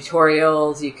watch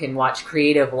tutorials. You can watch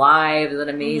Creative Live. It's an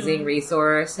amazing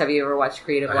resource. Have you ever watched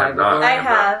Creative Live before? I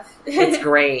have. It's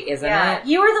great, isn't it?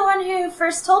 You were the one who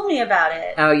first told me about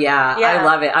it. Oh, yeah. I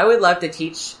love it. I would love to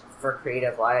teach for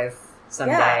Creative Live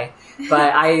someday.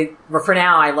 Yeah. But for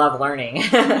now, I love learning.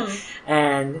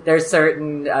 And there's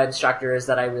certain instructors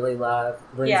that I really love.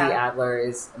 Lindsay Adler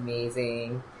is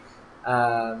amazing.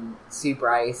 Sue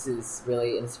Bryce is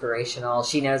really inspirational.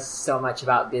 She knows so much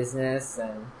about business,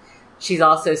 and she's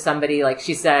also somebody, like,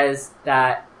 she says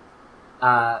that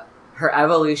her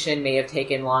evolution may have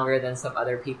taken longer than some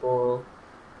other people,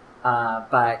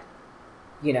 but,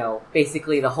 you know,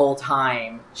 basically the whole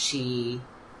time she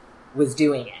was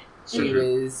doing it. She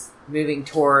was moving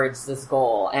towards this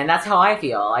goal. And that's how I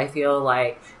feel. I feel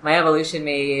like my evolution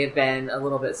may have been a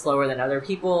little bit slower than other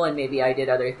people, and maybe I did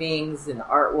other things in the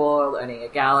art world, owning a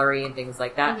gallery and things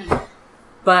like that.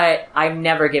 But I've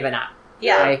never given up.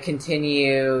 Yeah. I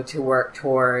continue to work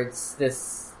towards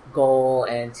this goal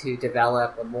and to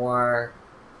develop a more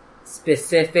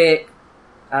specific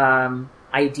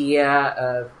idea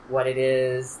of what it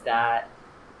is that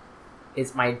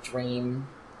is my dream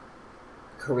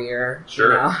career.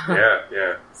 Sure. You know?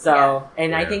 Yeah. So,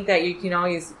 and I think that you can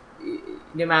always,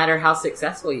 no matter how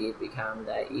successful you become,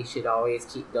 that you should always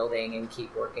keep building and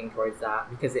keep working towards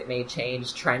that, because it may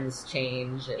change, trends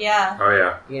change. And,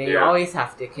 Oh, yeah. You always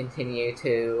have to continue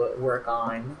to work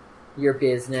on your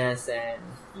business and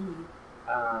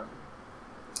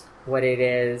what it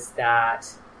is that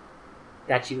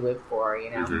you live for,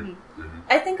 you know?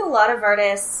 I think a lot of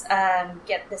artists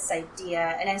get this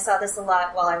idea, and I saw this a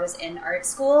lot while I was in art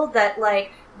school, that,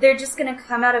 like, they're just going to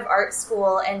come out of art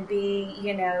school and be,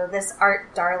 you know, this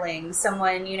art darling,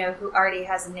 someone, you know, who already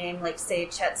has a name, like, say,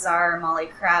 Chet Zar or Molly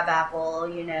Crabapple,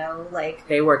 you know, like...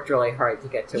 They worked really hard to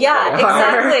get to where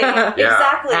they are.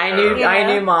 Exactly. I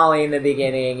knew Molly in the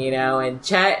beginning, you know, and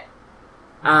Chet,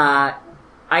 I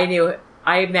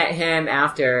met him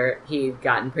after he'd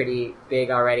gotten pretty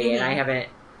big already, and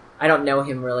I don't know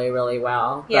him really, really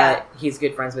well, but he's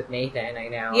good friends with Nathan, I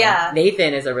know. Yeah. And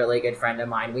Nathan is a really good friend of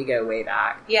mine. We go way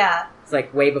back. Yeah. It's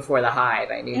like way before the Hive,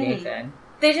 I knew Nathan.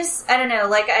 They just, I don't know,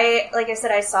 like I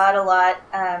said, I saw it a lot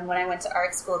when I went to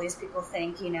art school. These people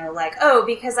think, you know, like, oh,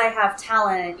 because I have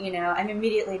talent, you know, I'm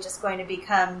immediately just going to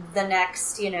become the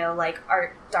next, you know, like,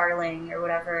 art darling or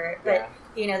whatever. But,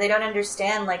 you know, they don't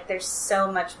understand, like, there's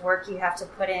so much work you have to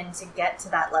put in to get to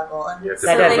that level. And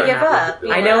so they give up.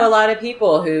 I know a lot of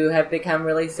people who have become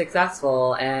really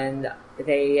successful, and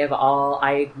they have all,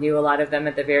 I knew a lot of them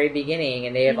at the very beginning,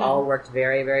 and they have all worked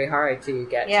very, very hard to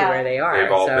get to where they are.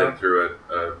 They've all been through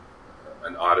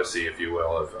an odyssey, if you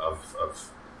will, of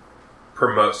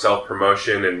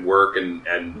self-promotion and work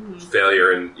and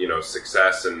failure and, you know,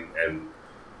 success and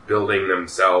building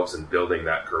themselves and building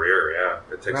that career. Yeah,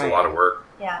 it takes a lot of work.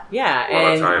 Yeah,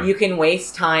 and you can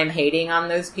waste time hating on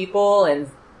those people and,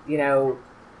 you know,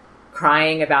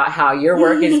 crying about how your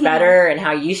work is better and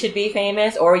how you should be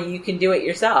famous, or you can do it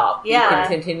yourself. You can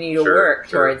continue to work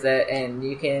towards it, and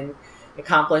you can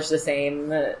accomplish the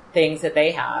same things that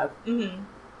they have.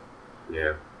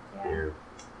 Yeah.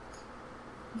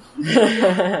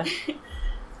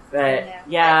 But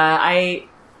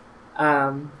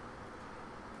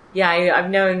I've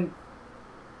known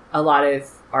a lot of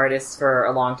artists for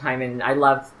a long time, and I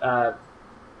love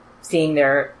seeing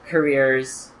their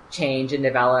careers change and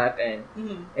develop. And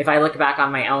if I look back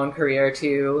on my own career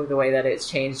too, the way that it's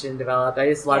changed and developed, I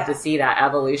just love to see that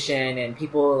evolution and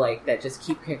people like that just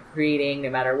keep creating no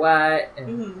matter what.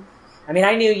 And I mean,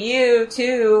 I knew you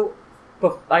too,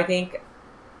 I think,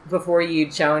 before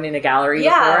you'd shown in a gallery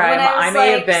before. I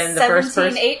may have been the first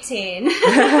person. 18.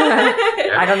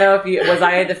 I don't know if was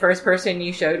I the first person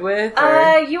you showed with?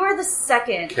 Or? You were the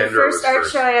second. Kendra the first art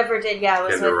show I ever did,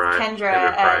 was Kendra with Ryan. Kendra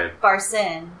at Bar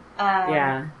Sin.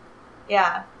 Yeah.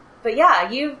 But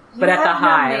you But at the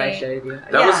Hive, me. I showed you.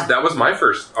 That was my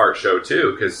first art show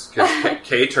too, because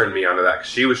Kay turned me onto that,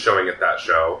 because she was showing at that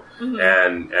show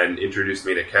and introduced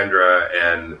me to Kendra,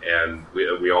 and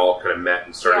we all kind of met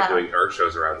and started doing art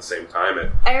shows around the same time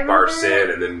at Bar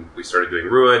Sin, and then we started doing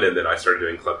Ruin, and then I started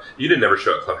doing Club. You didn't ever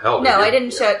show at Club Hell. No, I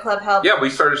didn't show at Club Hell. Yeah, we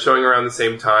started showing around the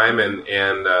same time, and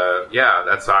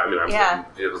that's how. I mean,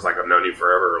 it was like I've known you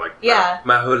forever, like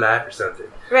my whole life or something.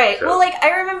 Right. So. Well, like, I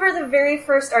remember the very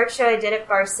first art show I did at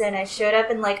Bar Sin, I showed up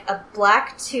in, like, a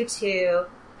black tutu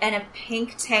and a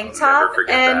pink tank I'll never top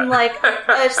forget and that. like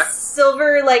a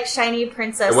silver like shiny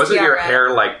princess And wasn't your tiara.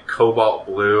 hair like cobalt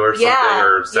blue or something,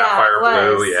 or sapphire it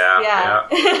was. blue? Yeah.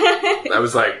 I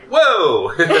was like,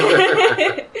 whoa.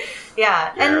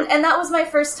 Yeah, and that was my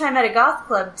first time at a goth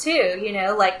club too. You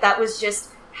know, like that was just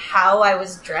how I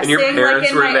was dressing. And your parents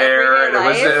like, in were my there, and,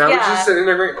 everyday life. I was just sitting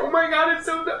there going, "Oh my god, it's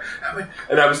so!"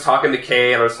 And I was talking to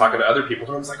Kay, and I was talking to other people,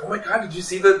 and I was like, "Oh my god, did you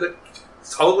see the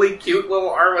totally cute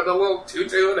little art with a little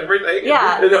tutu and everything?"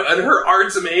 Yeah, and her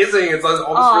art's amazing. It's all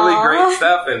this really great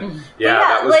stuff, and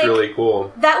that was like, really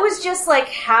cool. That was just like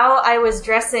how I was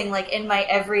dressing, like in my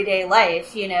everyday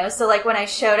life, you know. So like when I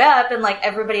showed up and like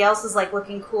everybody else was like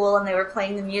looking cool and they were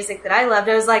playing the music that I loved,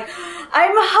 I was like,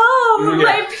 "I'm home,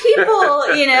 my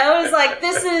people," you know. It was like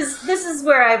this is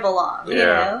where I belong, you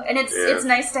know. And it's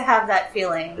nice to have that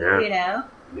feeling, you know.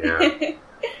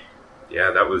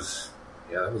 That was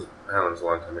a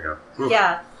long time ago. Oof.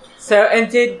 Yeah. So,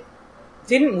 and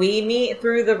didn't we meet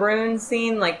through the Rune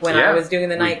scene? Like when I was doing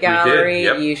the night gallery,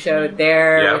 you showed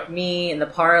there with me in the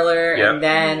parlor, and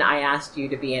then I asked you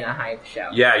to be in a Hive show.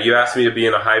 Yeah, you asked me to be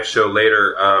in a Hive show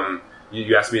later.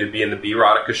 You asked me to be in the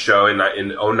Beerotica show in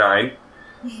 2009.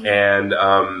 And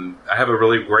I have a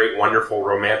really great, wonderful,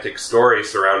 romantic story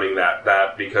surrounding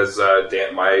that because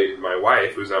Dan, my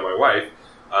wife, who's now my wife,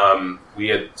 we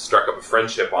had struck up a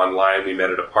friendship online. We met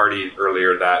at a party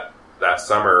earlier that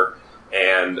summer,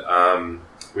 and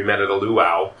we met at a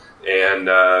luau, and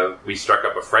we struck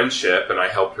up a friendship, and I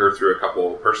helped her through a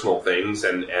couple of personal things,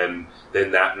 and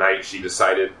then that night she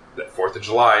decided that 4th of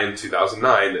July in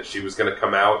 2009 that she was going to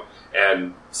come out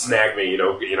and snag me,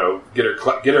 get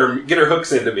her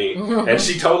hooks into me, and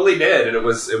she totally did, and it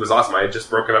was awesome. I had just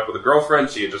broken up with a girlfriend,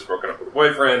 she had just broken up with a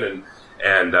boyfriend,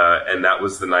 and that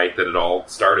was the night that it all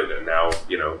started. And now,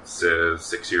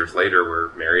 6 years later,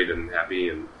 we're married and happy.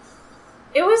 And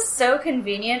it was so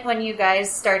convenient when you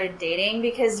guys started dating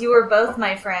because you were both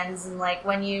my friends, and like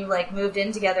when you like moved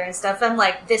in together and stuff, I'm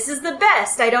like, this is the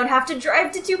best. I don't have to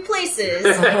drive to 2 places.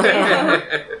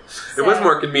 It was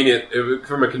more convenient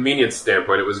from a convenience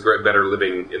standpoint. It was better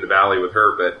living in the valley with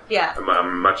her, but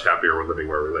I'm much happier with living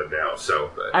where we live now.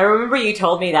 I remember you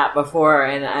told me that before,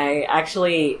 and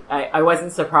I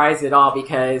wasn't surprised at all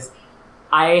because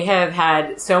I have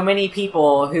had so many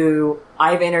people who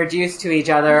I've introduced to each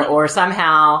other, or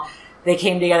somehow they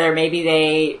came together. Maybe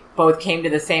they both came to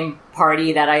the same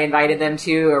party that I invited them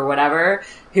to, or whatever,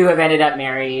 who have ended up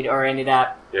married or ended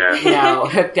up,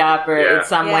 hooked up or in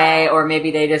some way, or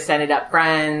maybe they just ended up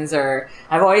friends. Or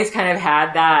I've always kind of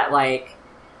had that, like,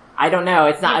 I don't know.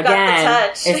 It's not, I've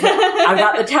got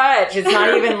the touch. It's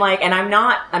not even like, and I'm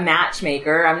not a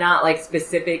matchmaker. I'm not like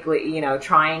specifically,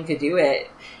 trying to do it.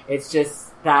 It's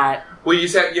just that. Well, you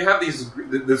have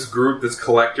this group, this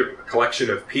collection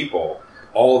of people,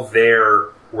 all there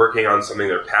working on something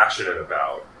they're passionate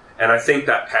about, and I think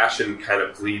that passion kind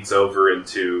of bleeds over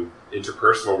into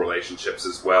interpersonal relationships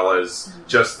as well as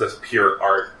just the pure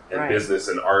art and business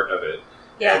and art of it.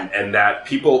 Yeah, and that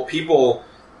people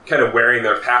kind of wearing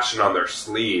their passion on their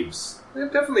sleeves,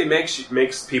 it definitely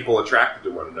makes people attracted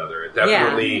to one another. It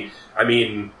definitely, I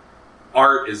mean,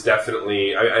 art is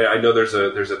definitely. I know there's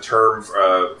a term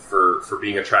for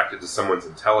being attracted to someone's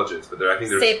intelligence, but I think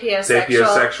there's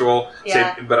sapiosexual.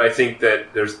 Yeah. But I think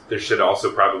that there should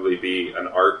also probably be an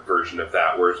art version of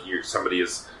that where somebody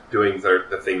is doing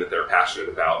the thing that they're passionate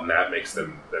about, and that makes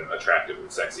them attractive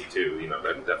and sexy too.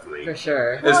 That definitely for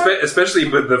sure. Especially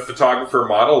with the photographer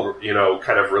model,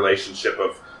 kind of relationship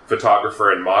of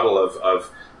photographer and model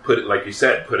of like you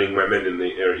said, putting women in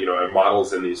and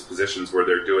models in these positions where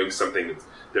they're doing something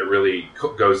that really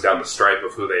goes down the stripe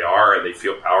of who they are, and they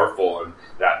feel powerful, and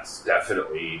that's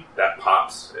definitely, that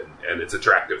pops, and it's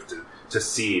attractive to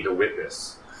see, to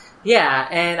witness. Yeah,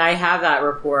 and I have that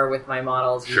rapport with my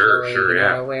models usually,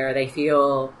 where they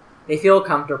feel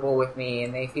comfortable with me,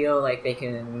 and they feel like they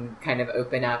can kind of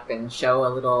open up and show a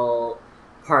little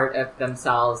part of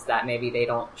themselves that maybe they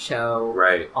don't show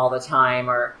all the time,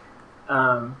 or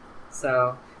but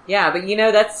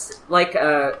that's like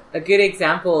a good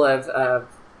example of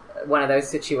one of those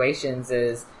situations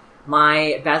is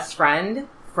my best friend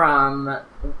from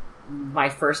my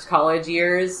first college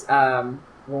years, when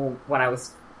I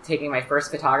was taking my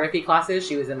first photography classes.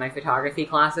 She was in my photography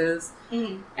classes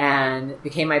and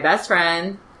became my best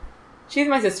friend. She's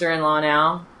my sister-in-law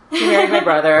now. She married my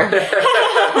brother.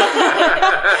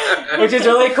 Which is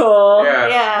really cool.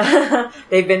 Yeah.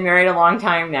 They've been married a long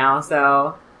time now,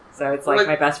 so it's like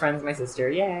my best friend's my sister.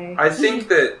 Yay. I think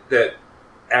that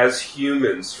as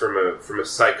humans, from a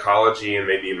psychology and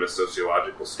maybe even a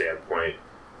sociological standpoint,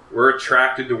 we're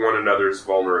attracted to one another's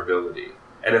vulnerability.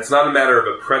 and it's not a matter of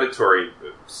a predatory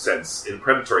sense,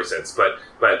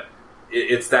 but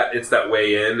it's that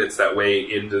way in, it's that way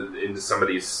into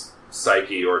somebody's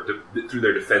psyche or through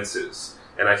their defenses.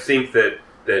 And I think that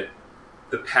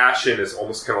the passion is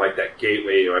almost kind of like that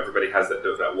gateway. Everybody has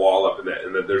that wall up, and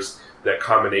that there's that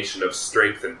combination of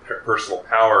strength and personal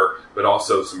power, but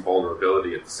also some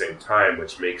vulnerability at the same time,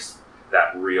 which makes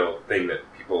that real thing that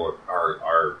people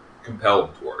are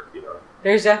compelled toward.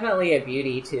 There's definitely a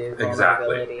beauty to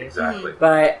vulnerability. Exactly.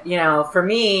 But, for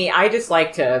me, I just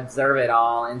like to observe it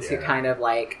all and to kind of,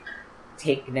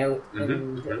 take note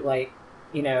and,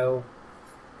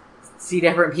 see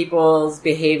different people's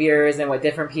behaviors and what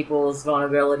different people's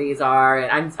vulnerabilities are.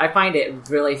 And I find it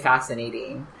really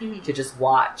fascinating to just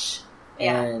watch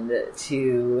and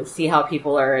to see how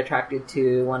people are attracted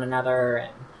to one another.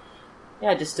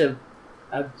 And, just to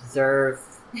observe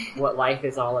what life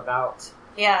is all about.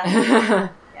 Yeah.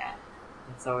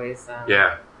 It's always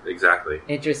exactly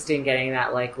interesting getting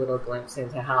that little glimpse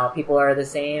into how people are the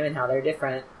same and how they're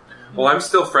different. Well, I'm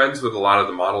still friends with a lot of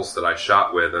the models that I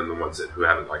shot with, and the ones who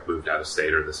haven't moved out of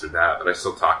state or this or that. But I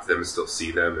still talk to them and still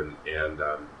see them, and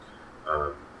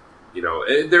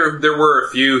there were a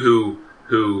few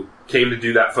who came to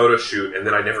do that photo shoot, and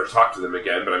then I never talked to them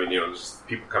again. But just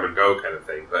people come and go kind of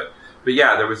thing. But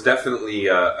yeah, there was definitely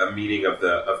a meeting of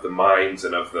the minds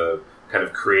and of the kind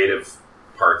of creative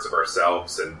parts of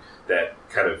ourselves, and that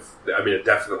kind of, it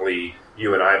definitely,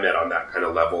 you and I met on that kind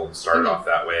of level and started off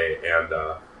that way,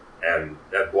 and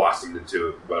that blossomed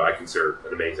into what I consider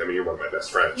an amazing, you're one of my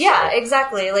best friends. Yeah, so.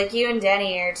 Exactly. You and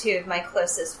Danny are two of my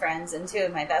closest friends and two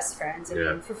of my best friends.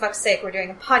 For fuck's sake, we're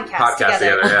doing a podcast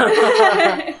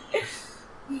together.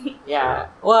 Yeah.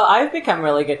 Well, I've become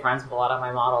really good friends with a lot of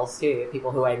my models, too.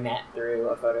 People who I met through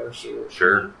a photo shoot.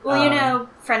 Sure. Well,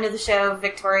 friend of the show,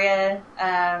 Victoria.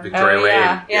 Victoria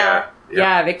Lane.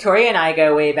 Yeah, Victoria and I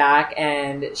go way back,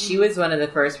 and she was one of the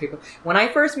first people. When I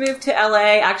first moved to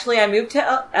LA, actually I moved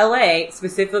to LA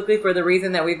specifically for the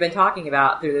reason that we've been talking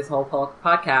about through this whole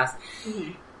podcast,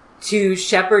 to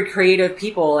shepherd creative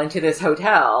people into this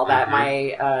hotel that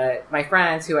my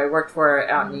friends who I worked for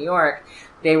out in New York,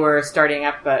 they were starting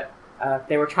up, but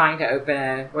they were trying to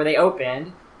open they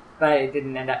opened, but it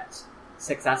didn't end up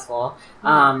successful.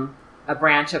 A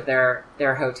branch of their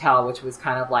hotel, which was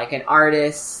kind of like an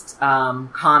artist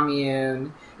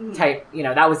commune type.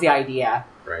 That was the idea.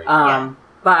 Right.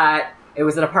 But it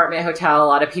was an apartment hotel. A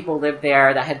lot of people lived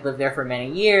there that had lived there for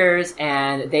many years,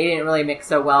 and they didn't really mix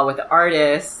so well with the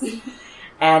artists.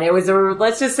 And it was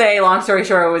let's just say, long story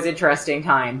short, it was an interesting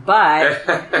time. But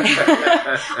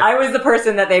I was the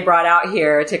person that they brought out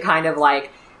here to kind of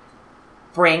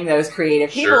bring those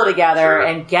creative people together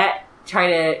and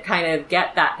try to kind of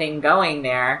get that thing going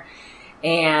there.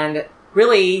 And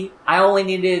really, I only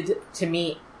needed to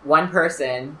meet one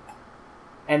person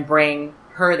and bring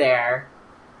her there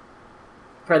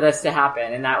for this to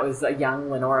happen, and that was a young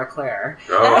Lenora Claire.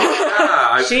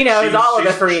 Oh, yeah. She knows all of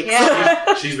the freaks.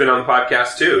 Yeah. She's been on the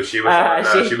podcast too. She was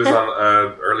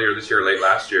on earlier this year, late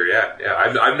last year. Yeah.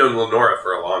 I've known Lenora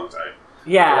for a long time.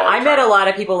 Yeah, I met a lot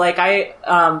of people.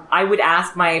 I would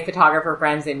ask my photographer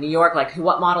friends in New York,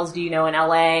 what models do you know in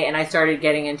LA? And I started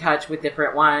getting in touch with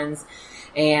different ones.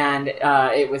 And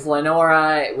it was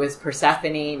Lenora, it was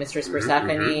Persephone, Mistress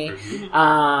Persephone,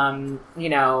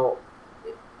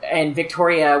 and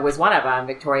Victoria was one of them,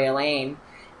 Victoria Lane.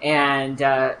 And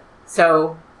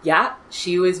so, yeah,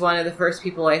 she was one of the first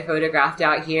people I photographed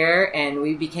out here, and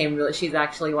we became she's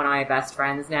actually one of my best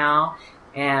friends now.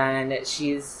 And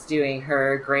she's doing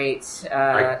her great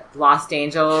Lost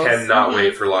Angels. Cannot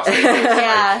wait for Lost Angels.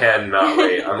 I cannot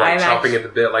wait. I'm chomping at the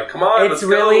bit. Come on, it's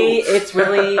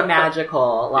really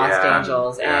magical, Lost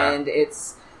Angels, and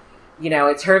it's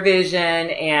it's her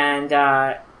vision,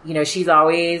 and she's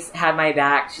always had my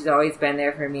back. She's always been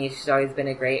there for me. She's always been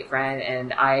a great friend,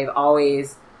 and I've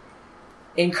always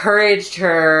encouraged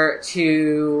her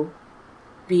to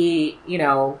be,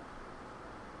 to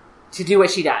do what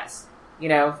she does.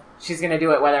 She's going to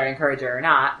do it whether I encourage her or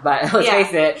not, but let's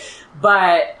face it.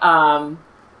 But I've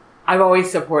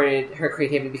always supported her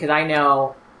creativity because I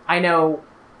know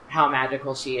how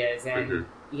magical she is, and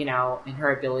and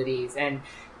her abilities. And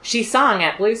she sung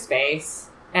at Blue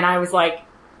Space, and I was like,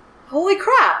 holy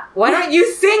crap, why don't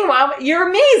you sing? Well, you're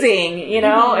amazing,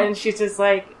 And she's just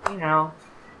like, well,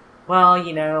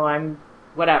 I'm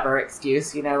whatever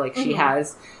excuse, she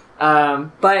has.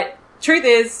 But truth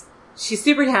is, she's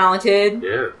super talented.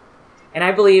 Yeah. And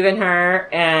I believe in her.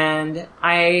 And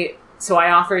I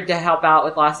offered to help out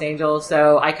with Los Angeles.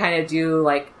 So I kind of do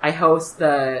I host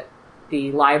the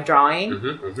the live drawing.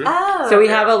 Mm-hmm, mm-hmm. Oh. So we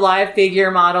have a live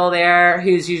figure model there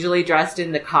who's usually dressed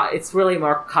in it's really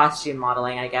more costume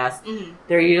modeling, I guess. Mm-hmm.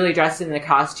 They're usually dressed in the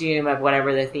costume of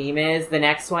whatever the theme is. The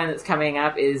next one that's coming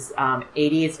up is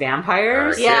 80s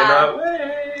vampires. I cannot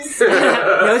wait.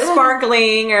 No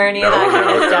sparkling or any of that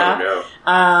kind of stuff.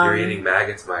 No. You're eating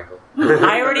maggots, Michael.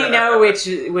 I already know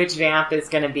which vamp is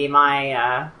going to be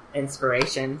my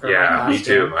inspiration for my costume. Me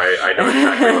too. I know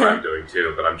exactly what I'm doing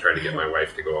too, but I'm trying to get my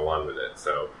wife to go along with it.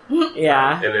 So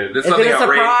yeah, and it's is nothing it a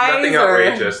surprise, nothing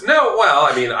outrageous. No, well,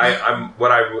 I mean,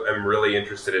 what I'm really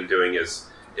interested in doing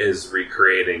is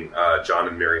recreating John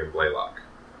and Miriam Blaylock,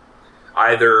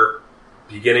 either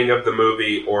beginning of the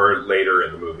movie or later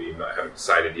in the movie. I haven't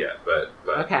decided yet, but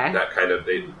okay. That kind of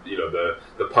the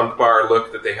punk bar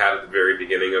look that they had at the very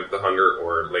beginning of The Hunger,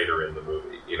 or later in the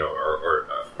movie,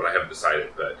 but I haven't decided.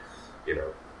 But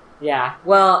yeah.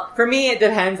 Well, for me, it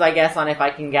depends, I guess, on if I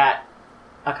can get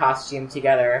a costume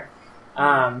together.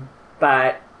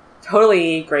 But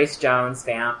totally Grace Jones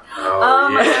vamp. Oh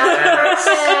my god!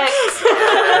 Perfect.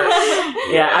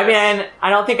 Yeah, I mean, I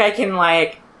don't think I can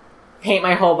paint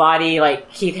my whole body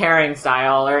like Keith Haring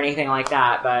style or anything like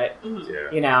that, but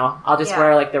I'll just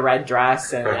wear the red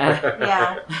dress and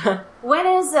yeah. When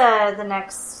is the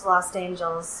next Lost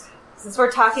Angels? Since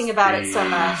we're talking about it so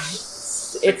much,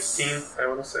 16th, I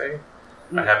want to say.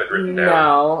 I have it written down.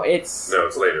 No, it's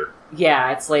later.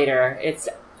 Yeah, it's later.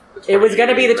 It was going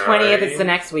to be the 20th. It's the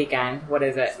next weekend. What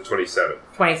is it? It's the 27th.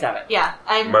 27th. Yeah,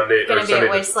 I'm going to be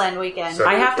at Wasteland weekend.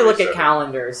 I have to look at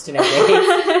calendars to know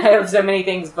dates. I have so many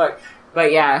things booked.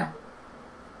 But yeah.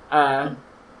 Yeah.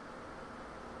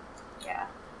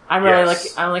 I'm really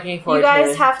I'm looking forward to it. You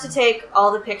guys have to take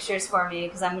all the pictures for me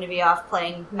because I'm going to be off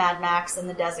playing Mad Max in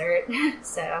the desert.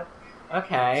 So...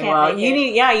 Okay, well, you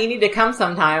need to come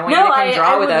sometime. When you come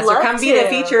draw with us, or come be the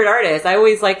featured artist. I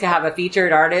always like to have a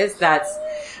featured artist that's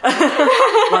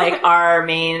our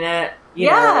main,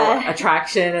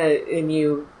 attraction.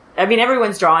 And I mean,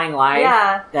 everyone's drawing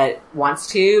live that wants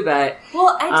to, but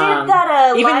I did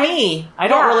that. Even me, I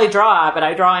don't really draw, but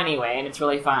I draw anyway, and it's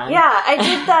really fun. Yeah, I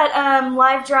did that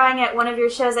live drawing at one of your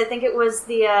shows. I think it was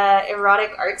the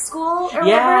Erotic Art School. Or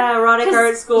whatever. Erotic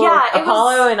Art School. Yeah,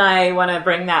 Apollo and I want to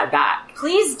bring that back.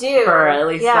 Please do. For at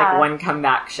least one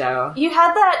comeback show. You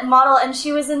had that model, and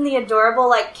she was in the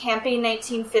adorable, campy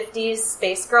 1950s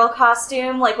space girl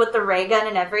costume, with the ray gun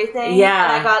and everything. Yeah.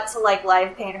 And I got to,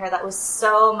 live paint her. That was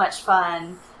so much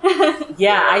fun.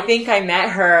 Yeah, I think I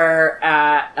met her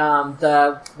at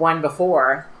the one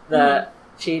before.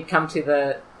 She'd come to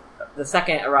the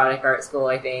second Erotic Art School,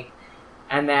 I think.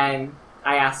 And then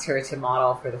I asked her to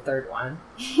model for the third one.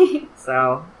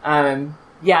 So,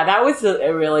 yeah, that was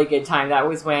a really good time. That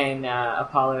was when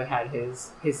Apollo had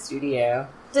his studio.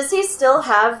 Does he still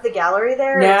have the gallery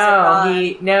there?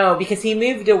 No, because he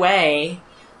moved away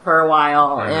for a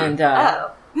while, and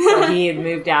so he had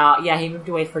moved out. Yeah, he moved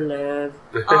away for love.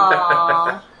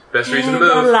 Aww. Best reason to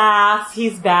move. Alas,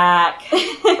 he's back.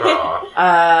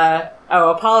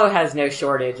 Apollo has no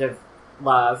shortage of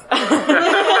love.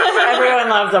 Everyone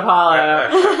loves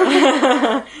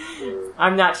Apollo.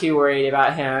 I'm not too worried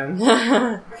about him.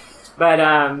 But,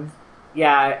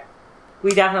 yeah,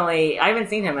 we definitely... I haven't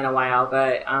seen him in a while,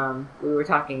 but we were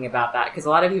talking about that. Because a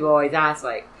lot of people always ask,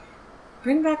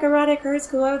 bring back Erotic Art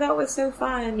School. Oh, that was so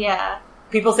fun. Yeah.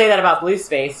 People say that about Blue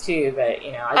Space, too, but,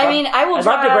 I'd love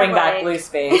to bring back Blue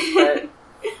Space, but,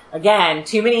 again,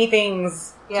 too many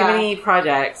things... Too many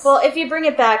projects. Well, if you bring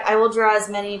it back, I will draw as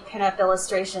many pinup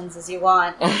illustrations as you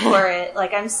want for it.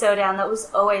 I'm so down. That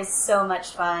was always so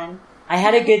much fun. I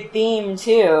had a good theme,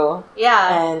 too.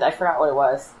 Yeah. And I forgot what it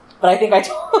was. But I think I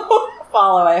told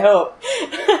Follow, I hope.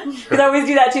 Because I always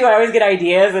do that, too. I always get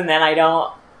ideas, and then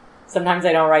sometimes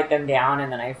I don't write them down,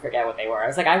 and then I forget what they were. I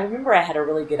was I remember I had a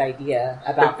really good idea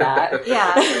about that.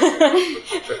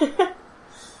 Yeah.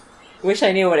 Wish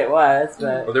I knew what it was,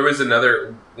 but... Well, there was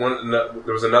another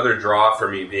draw for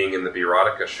me being in the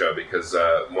Erotica show, because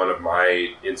one of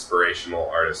my inspirational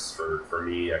artists for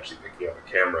me actually picking up a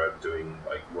camera, doing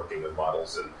working with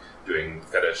models and doing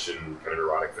fetish and kind of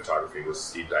erotic photography was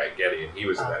Steve Diet Goedde, and he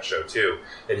was in that show too.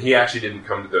 And he actually didn't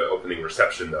come to the opening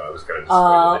reception though. I was kind of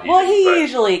disappointed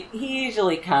that he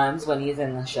usually comes when he's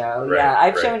in the show. Right,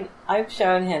 yeah, I've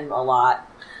shown him a lot.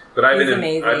 But I've been an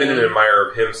admirer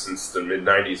of him since the mid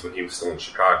 '90s when he was still in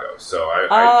Chicago. So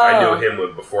I knew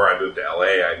him before I moved to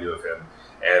LA. I knew of him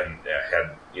and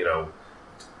had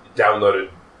downloaded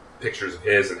pictures of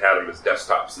his and had him as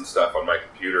desktops and stuff on my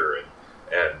computer,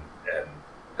 and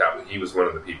he was one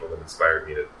of the people that inspired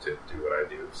me to do what I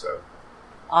do. So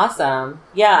awesome!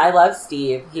 Yeah, I love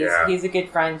Steve. He's a good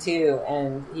friend too,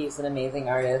 and he's an amazing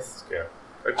artist. Yeah.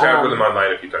 I've chatted with him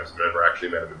online a few times. I've never actually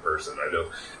met him in person. I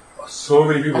know so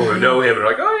many people who know him and are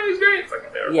like, oh, yeah, he's great. It's like,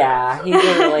 I never met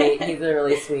him, he's a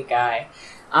really sweet guy.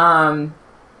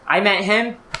 I met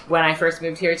him when I first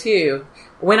moved here too.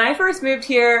 When I first moved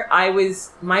here,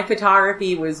 my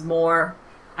photography was more,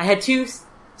 I had two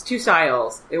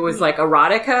styles. It was like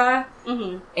erotica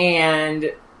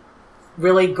and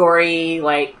really gory,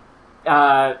 like,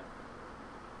 dark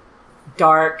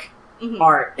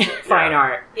art, fine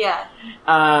art. Yeah.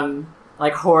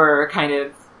 Like horror kind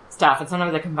of stuff. And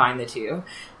sometimes I combine the two.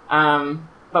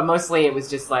 But mostly it was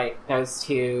just like those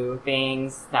two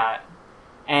things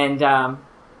and I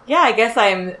guess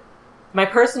my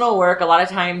personal work, a lot of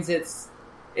times it's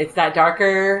that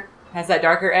darker, has that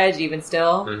darker edge even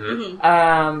still.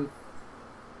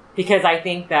 Because I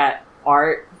think that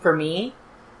art for me,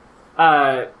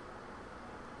 to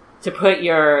put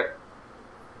your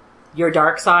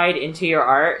dark side into your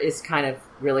art is kind of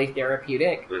really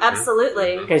therapeutic.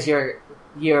 Absolutely. Because you're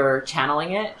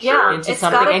channeling it into it's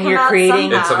something, and you're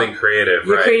creating it's something creative.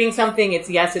 You're creating something. It's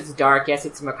dark. Yes,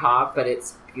 it's macabre, but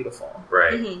it's beautiful.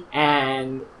 Right.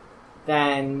 And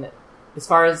then, as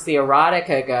far as the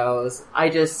erotica goes, I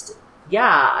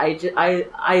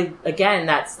again,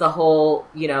 that's the whole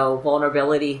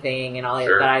vulnerability thing and all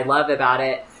that I love about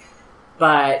it.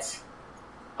 But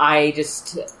I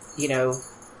just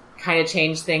kind of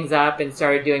changed things up and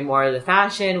started doing more of the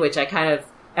fashion, which I kind of.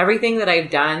 Everything that I've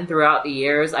done throughout the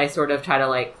years, I sort of try to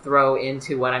like throw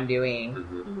into what I'm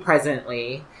doing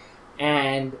presently.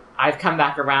 And I've come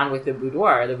back around with the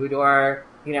boudoir. The boudoir,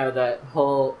 the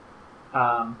whole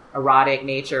erotic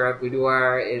nature of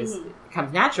boudoir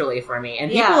comes naturally for me. And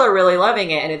people are really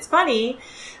loving it. And it's funny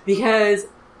because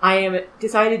I am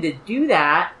decided to do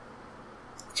that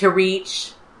to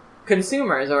reach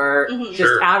consumers or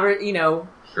just average,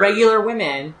 regular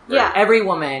women. Yeah. Every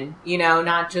woman,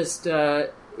 not just,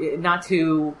 not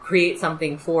to create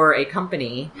something for a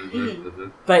company,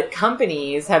 but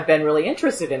companies have been really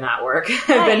interested in that work.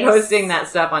 I've been posting that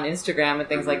stuff on Instagram and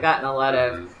things like that, and a lot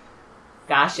of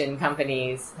fashion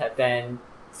companies have been,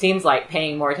 seems like,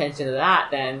 paying more attention to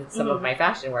that than some of my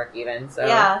fashion work even. So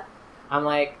I'm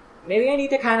like, maybe I need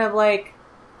to kind of like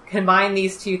combine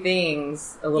these two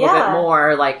things a little bit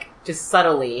more, like just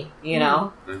subtly,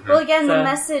 know? Well, again, the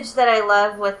message that I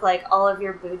love with like all of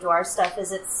your boudoir stuff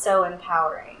is it's so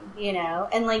empowering,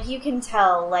 and like you can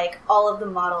tell like all of the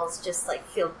models just like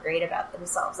feel great about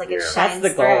themselves. Like it shines That's the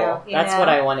goal. through. That's what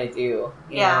I want to do.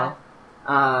 You know?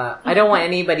 I don't want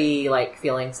anybody like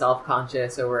feeling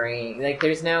self-conscious or worrying. Like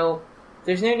there's no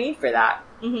need for that.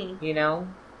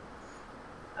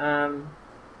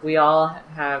 We all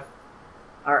have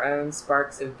our own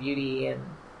sparks of beauty, and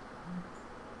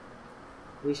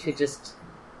we should just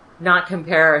not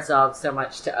compare ourselves so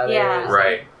much to others. Yeah.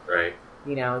 Right.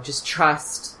 Just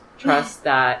trust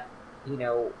that,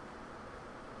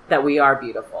 that we are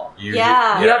beautiful. You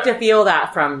have to feel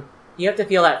that from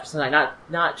something,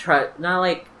 not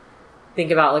like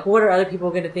think about like, what are other people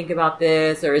going to think about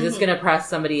this? Or is this going to impress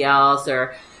somebody else?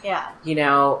 Or,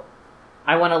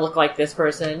 I want to look like this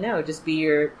person. No, just be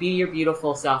your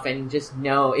beautiful self, and just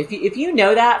know if you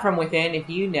know that from within, if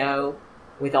you know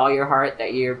with all your heart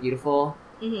that you're beautiful,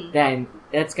 then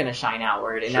that's going to shine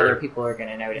outward, and other people are going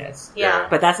to notice. Yeah.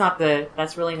 But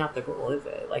that's really not the goal, is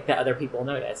it? Like that other people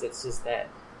notice. It's just that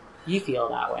you feel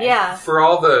that way. Yeah. For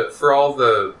all the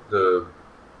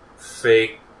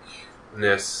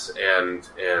fakeness and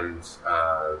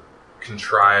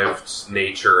contrived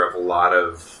nature of a lot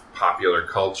of popular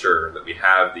culture that we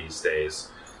have these days,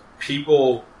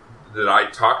 people that I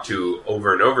talk to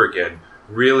over and over again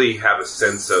really have a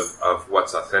sense of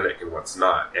what's authentic and what's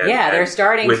not. And, they're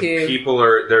starting when to. People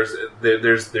are there's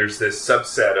this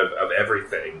subset of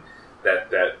everything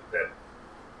that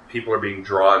people are being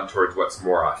drawn towards what's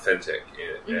more authentic,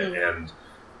 and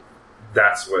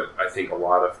that's what I think a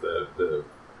lot of the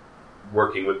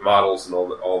working with models and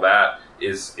all that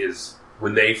is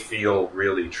when they feel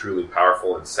really truly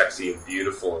powerful and sexy and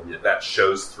beautiful, and that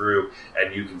shows through,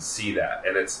 and you can see that,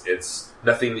 and it's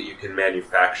nothing that you can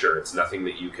manufacture. It's nothing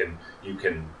that you can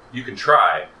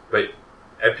try, but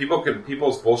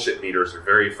people's bullshit meters are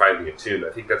very finely attuned.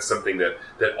 I think that's something that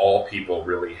all people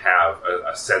really have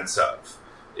a sense of,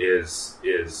 is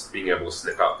being able to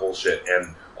sniff out bullshit,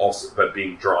 and also but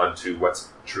being drawn to what's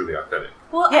truly authentic.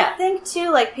 Well, I think too,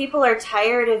 like people are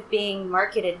tired of being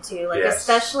marketed to, like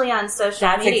especially on social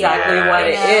That's media. That's exactly what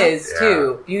it is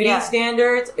too. Beauty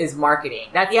standards is marketing.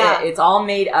 That's it. It's all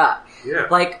made up. Yeah.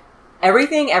 Like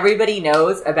everything everybody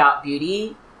knows about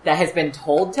beauty that has been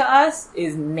told to us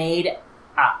is made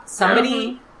up.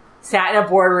 Somebody sat in a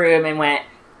boardroom and went,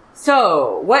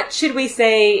 So, what should we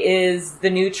say is the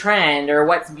new trend or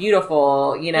what's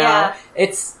beautiful? You know,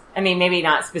 it's, I mean, maybe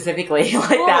not specifically like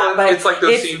that, but it's like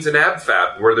those scenes in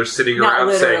AbFab where they're sitting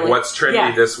around saying, what's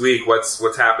trendy this week?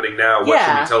 What's happening now? What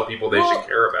should we tell people they should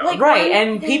care about? Like, right.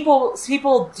 And people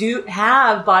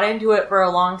have bought into it for a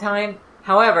long time.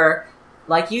 However,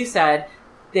 like you said,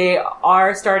 they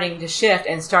are starting to shift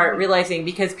and start realizing,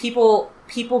 because people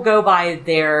go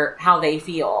by how they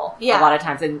feel a lot of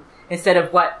times, and instead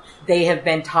of what they have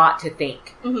been taught to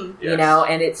think, you know,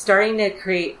 and it's starting to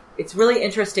create, it's really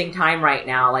interesting time right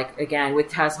now. Like, again, with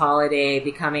Tess Holliday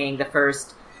becoming the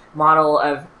first model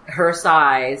of her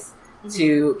size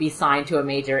to be signed to a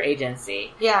major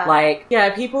agency. Yeah. Like,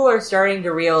 people are starting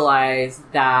to realize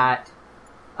that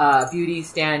beauty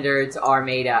standards are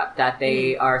made up, that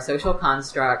they are social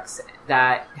constructs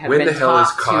that have been taught to us. When the hell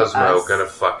is Cosmo gonna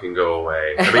fucking go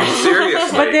away? I mean,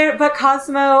 seriously. But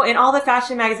Cosmo and all the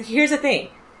fashion magazines, here's the thing.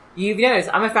 You've noticed,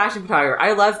 I'm a fashion photographer.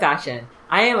 I love fashion.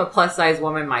 I am a plus-size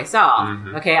woman myself.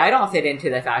 Okay, I don't fit into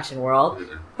the fashion world.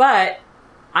 But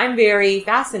I'm very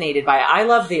fascinated by it. I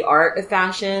love the art of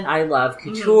fashion. I love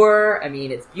couture. I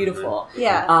mean, it's beautiful.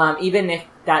 Yeah. Even if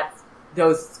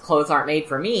those clothes aren't made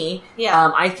for me,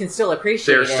 I can still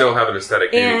appreciate it. They still have an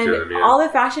aesthetic beauty to them. All the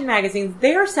fashion magazines,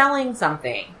 they are selling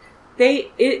something.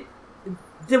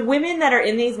 The women that are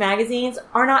in these magazines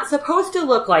are not supposed to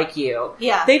look like you.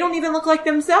 Yeah. They don't even look like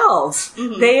themselves.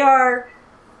 They are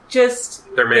just...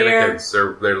 They're mannequins.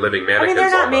 They're living mannequins. I mean, they're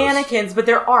not mannequins, but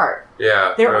they're art.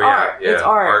 Yeah. They're art. Yeah. It's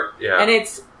art. And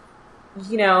it's,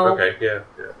 you know... Okay, yeah.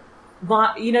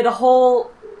 You know, the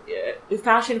whole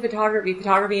fashion photography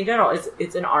in general,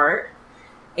 it's an art.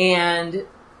 And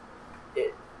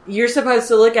you're supposed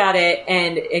to look at it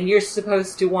and you're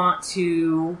supposed to want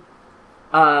to...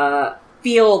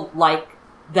 feel like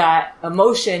that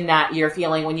emotion that you're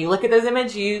feeling when you look at those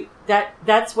images.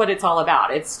 That's what it's all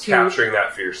about. It's capturing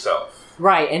that for yourself,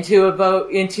 right? And to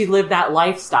evoke and to live that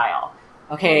lifestyle.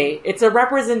 Okay, it's a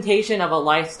representation of a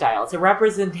lifestyle. It's a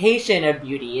representation of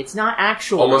beauty. It's not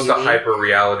actual almost beauty. A hyper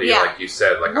reality, like you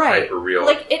said, like a hyper real.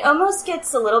 Like, it almost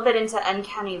gets a little bit into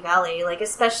Uncanny Valley, like,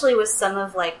 especially with some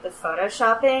of, like, the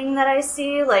photoshopping that I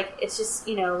see. Like, it's just,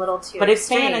 you know, a little too But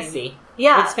extreme. It's fantasy.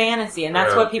 Yeah. It's fantasy, and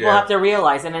that's what people have to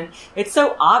realize. And it's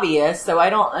so obvious, so I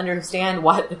don't understand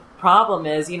what the problem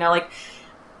is. You know, like,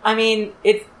 I mean,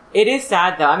 it is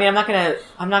sad though. I mean, I'm not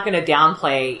gonna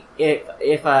downplay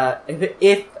if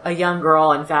a young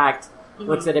girl, in fact,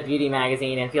 looks at a beauty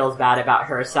magazine and feels bad about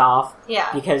herself,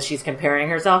 because she's comparing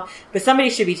herself. But somebody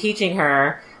should be teaching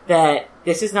her that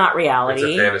this is not reality.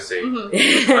 It's a fantasy.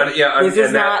 This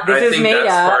is not. This is made up. I think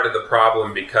that's part of the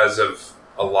problem because of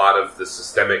a lot of the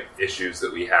systemic issues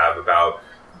that we have about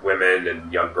women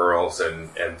and young girls and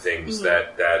things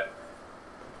that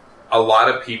a lot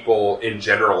of people in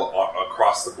general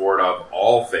across the board of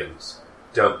all things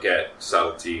don't get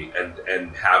subtlety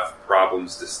and have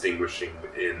problems distinguishing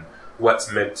in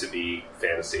what's meant to be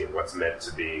fantasy and what's meant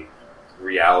to be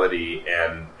reality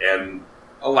and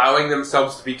allowing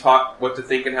themselves to be taught what to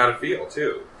think and how to feel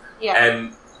too. Yeah.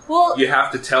 And you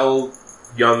have to tell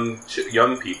young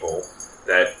people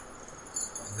that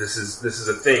this is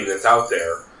a thing that's out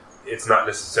there. It's not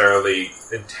necessarily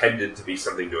intended to be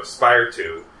something to aspire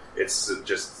to. It's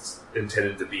just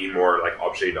intended to be more like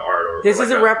objet d'art. Or this like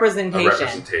is a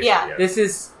representation. Yeah. This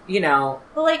is, you know,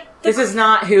 this is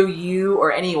not who you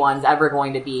or anyone's ever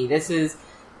going to be. This is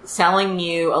selling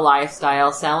you a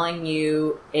lifestyle, selling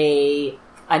you an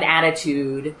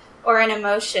attitude. Or an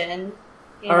emotion.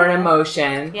 An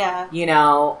emotion. Yeah. You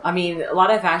know, I mean, a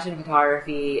lot of fashion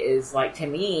photography is like, to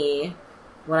me,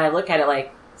 when I look at it,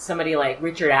 like somebody like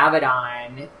Richard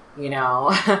Avedon, you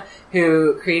know,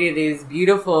 who created these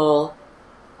beautiful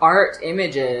art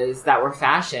images that were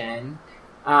fashion,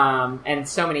 and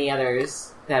so many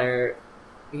others that are,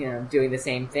 you know, doing the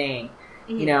same thing.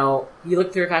 You know, you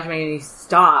look through a fashion magazine and you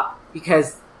stop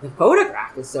because the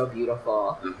photograph is so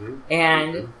beautiful.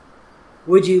 And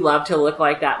would you love to look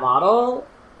like that model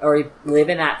or live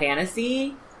in that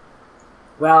fantasy?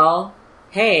 Well,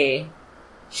 hey,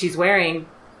 she's wearing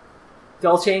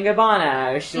Dolce &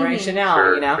 Gabbana, or she's wearing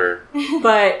Chanel, you know? Sure.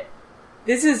 But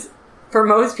this is, for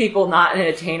most people, not an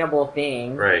attainable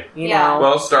thing. Right. You know?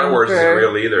 Well, Star Wars isn't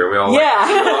real either. We all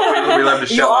we love to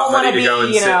shell out money to go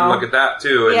and sit and look at that,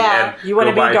 too. And you want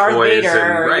to be Darth Vader.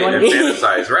 And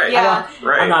fantasize, right.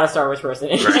 I'm not a Star Wars person.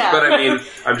 Right. But I mean,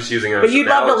 I'm just using it as But you'd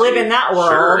love to live in that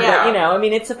world. Sure. But, you know, I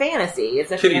mean, it's a fantasy.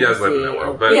 It's a Kitty fantasy. does live in that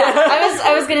world. But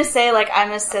I was going to say, like,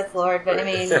 I'm a Sith Lord, but I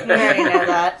mean, we already know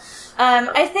that.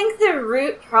 I think the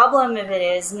root problem of it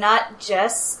is not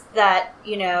just that,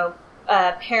 you know,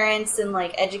 parents and,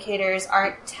 like, educators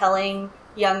aren't telling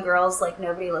young girls, like,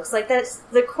 nobody looks like this.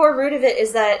 The core root of it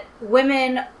is that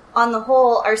women, on the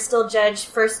whole, are still judged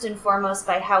first and foremost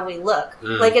by how we look.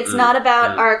 Like, it's not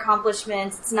about our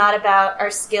accomplishments. It's not about our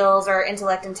skills or our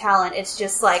intellect and talent. It's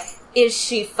just like, is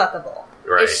she fuckable?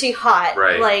 Right. Is she hot?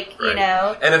 Right. Like, right. you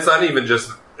know. And it's not even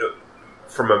just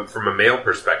from a male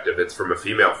perspective. It's from a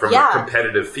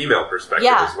competitive female perspective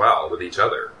as well with each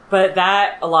other. But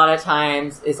that, a lot of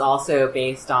times, is also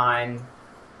based on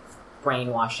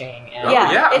brainwashing and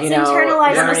it's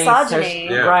internalized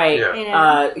misogyny, right?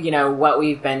 Yeah. You know what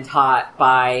we've been taught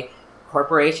by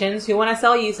corporations who want to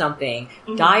sell you something,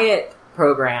 diet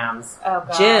programs,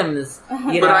 gyms,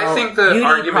 but I think the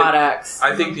beauty products.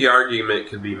 I think the argument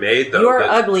can be made, though, you're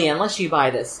ugly unless you buy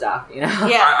this stuff. You know,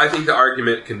 I think the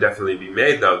argument can definitely be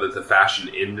made, though, that the fashion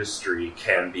industry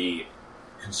can be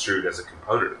construed as a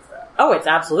component of that. Oh, it's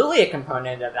absolutely a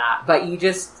component of that, but you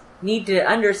just need to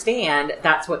understand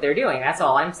that's what they're doing. That's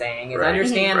all I'm saying, is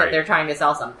understand that they're trying to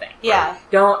sell something. Yeah.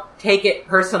 Don't take it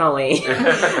personally.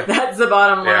 That's the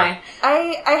bottom line.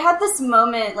 I had this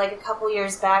moment like a couple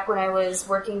years back when I was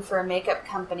working for a makeup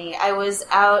company. I was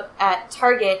out at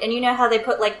Target, and you know how they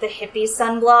put like the hippie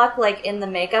sunblock like in the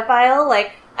makeup aisle?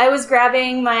 Like, I was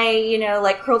grabbing my, you know,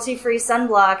 like, cruelty-free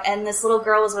sunblock, and this little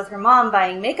girl was with her mom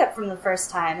buying makeup from the first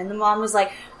time, and the mom was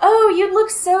like, oh, you look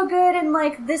so good in,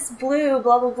 like, this blue,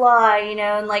 blah, blah, blah, you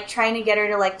know, and, like, trying to get her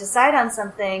to, like, decide on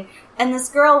something. And this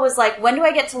girl was like, when do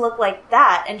I get to look like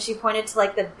that? And she pointed to,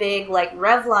 like, the big, like,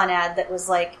 Revlon ad that was,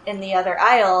 like, in the other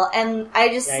aisle, and I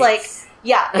just, like,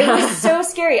 it was so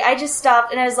scary. I just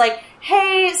stopped, and I was like,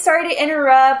 hey, sorry to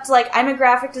interrupt, like, I'm a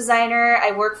graphic designer,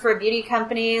 I work for a beauty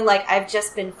company, like, I've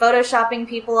just been photoshopping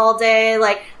people all day,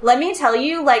 like, let me tell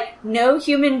you, like, no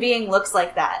human being looks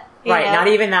like that. Right, know? Not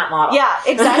even that model. Yeah,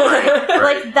 exactly.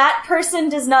 Like, that person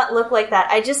does not look like that.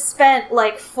 I just spent,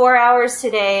 like, 4 hours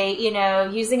today, you know,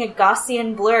 using a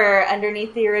Gaussian blur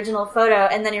underneath the original photo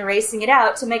and then erasing it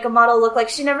out to make a model look like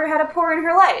she never had a pore in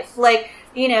her life. Like,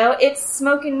 you know, it's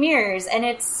smoke and mirrors, and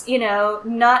it's, you know,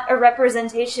 not a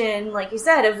representation, like you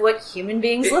said, of what human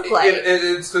beings look like.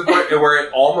 It's the point where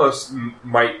it almost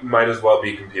might as well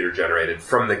be computer generated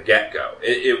from the get-go.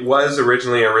 It was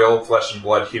originally a real flesh and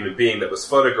blood human being that was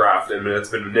photographed, and it's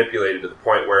been manipulated to the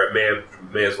point where it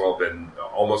may as well have been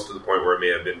almost to the point where it may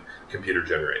have been computer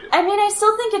generated. I mean, I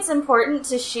still think it's important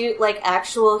to shoot, like,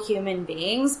 actual human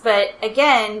beings, but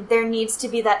again, there needs to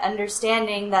be that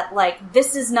understanding that, like,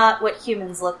 this is not what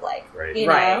humans look like. Right. You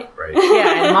know? Right.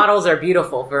 Yeah, and models are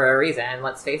beautiful for a reason,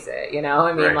 let's face it, you know?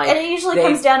 I mean, like... And it usually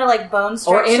comes down to, like, bone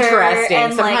structure or interesting.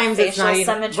 and, sometimes like, it's facial not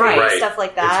even, symmetry, stuff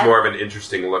like that. It's more of an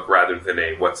interesting look rather than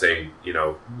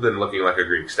than looking like a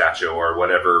Greek statue or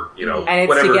whatever, you know. And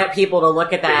it's to get people to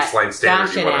look at that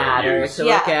fashion ad or to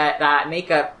look at that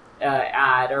makeup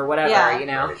ad or whatever, you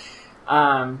know.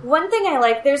 One thing I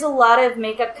like, there's a lot of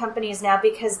makeup companies now,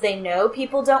 because they know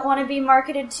people don't want to be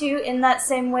marketed to in that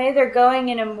same way. They're going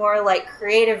in a more, like,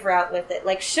 creative route with it.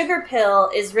 Like, Sugar Pill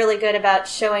is really good about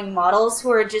showing models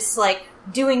who are just, like,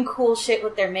 doing cool shit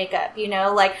with their makeup, you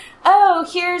know? Like, oh,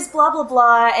 here's blah, blah,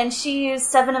 blah, and she used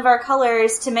 7 of our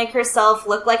colors to make herself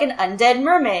look like an undead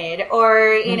mermaid.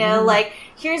 Or, you know, like,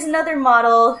 here's another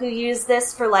model who used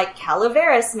this for, like,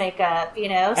 Calaveras makeup, you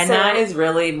know? And that is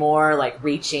really more, like,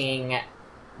 reaching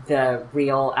the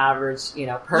real average, you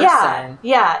know, person.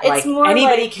 Yeah. It's like, more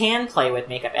anybody like, can play with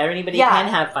makeup. Anybody can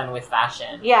have fun with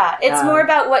fashion. Yeah. It's more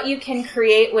about what you can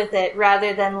create with it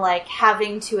rather than, like,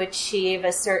 having to achieve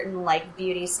a certain, like,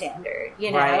 beauty standard,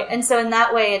 you know? Right. And so in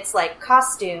that way, it's, like,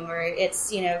 costume or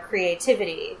it's, you know,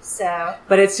 creativity. So.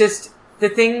 But it's just, the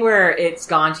thing where it's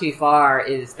gone too far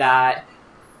is that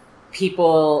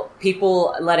people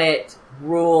let it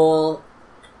rule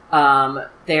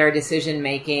their decision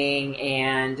making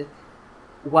and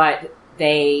what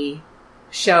they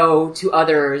show to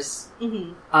others.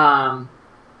 Mm-hmm.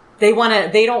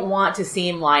 They don't want to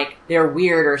seem like they're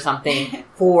weird or something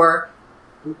for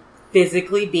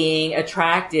physically being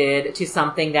attracted to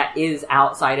something that is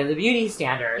outside of the beauty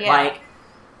standard. Yeah. Like,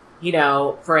 you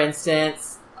know, for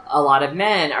instance, a lot of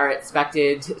men are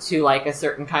expected to like a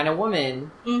certain kind of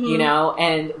woman, you know,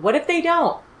 and what if they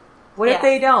don't? What if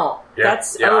they don't? Yeah.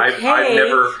 That's okay, I've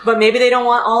never... but maybe they don't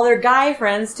want all their guy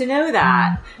friends to know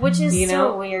that. Which is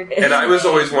so weird. And I was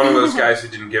always one of those guys who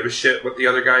didn't give a shit what the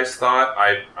other guys thought.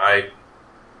 I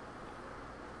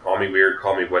call me weird,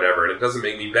 call me whatever, and it doesn't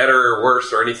make me better or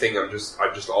worse or anything. I've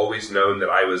just always known that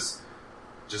I was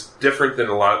just different than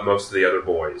most of the other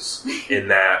boys in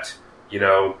that, you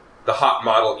know, the hot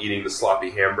model eating the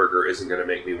sloppy hamburger isn't going to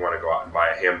make me want to go out and buy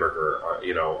a hamburger,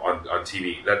 you know, on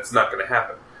TV. That's not going to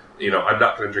happen. You know, I'm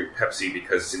not going to drink Pepsi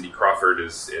because Cindy Crawford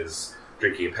is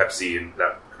drinking a Pepsi in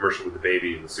that commercial with the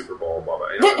baby in the Super Bowl, blah, blah.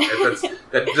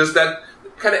 That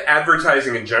kind of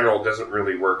advertising in general doesn't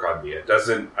really work on me. It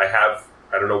doesn't, I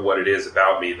don't know what it is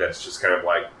about me that's just kind of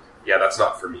like, yeah, that's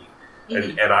not for me.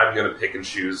 And I'm going to pick and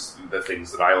choose the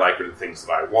things that I like or the things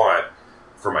that I want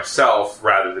for myself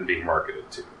rather than being marketed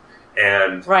to.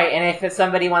 And right, and if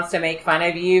somebody wants to make fun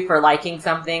of you for liking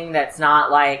something that's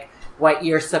not like what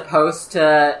you're supposed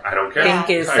to I don't care. think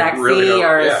is sexy really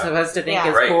or supposed to think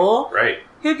is cool, right?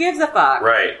 Who gives a fuck?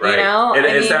 Right. You know? And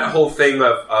it's that whole thing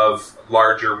of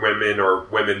larger women or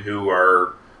women who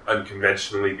are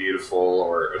unconventionally beautiful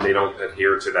or they don't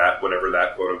adhere to that, whatever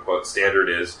that quote-unquote standard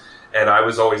is. And I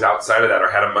was always outside of that or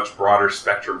had a much broader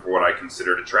spectrum for what I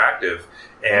considered attractive.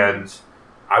 And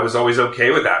I was always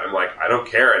okay with that. I'm like, I don't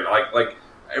care. And like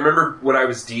I remember when I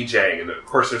was DJing, and of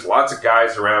course there's lots of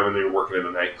guys around when they were working in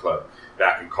a nightclub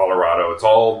back in Colorado. It's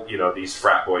all, these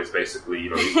frat boys basically,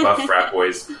 these buff frat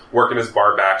boys working as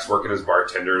bar backs, working as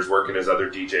bartenders, working as other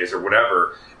DJs or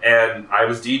whatever. And I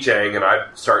was DJing and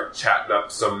I'd start chatting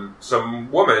up some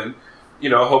woman,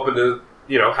 hoping to,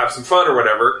 have some fun or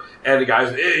whatever. And the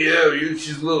guy's, hey, yeah,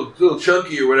 she's a little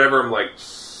chunky or whatever. I'm like,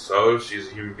 so she's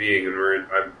a human being and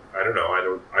I don't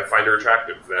know. I find her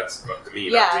attractive. That's up to me,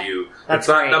 not to you. It's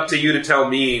not up to you to tell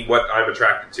me what I'm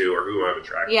attracted to or who I'm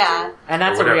attracted to. And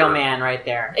that's a real man right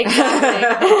there.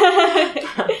 Exactly.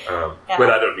 But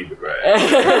I don't need to brag.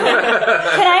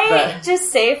 Can I just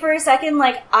say for a second,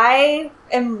 like, I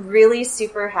am really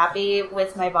super happy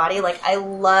with my body. Like, I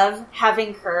love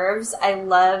having curves. I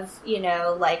love,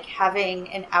 like, having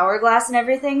an hourglass and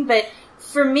everything. But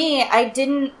for me, I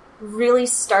didn't really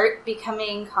start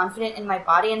becoming confident in my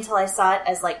body until I saw it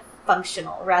as like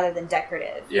functional rather than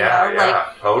decorative.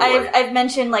 Totally. I've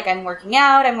mentioned like I'm working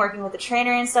out, I'm working with a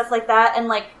trainer and stuff like that, and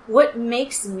like what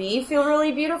makes me feel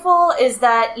really beautiful is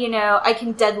that I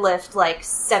can deadlift like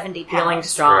 70 pounds. Feeling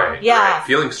strong, right.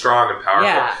 Feeling strong and powerful.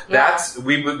 Yeah. That's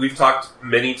we've talked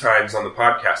many times on the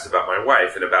podcast about my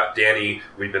wife and about Danny.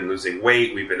 We've been losing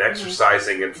weight, we've been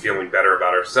exercising and feeling better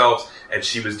about ourselves, and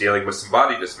she was dealing with some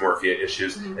body dysmorphia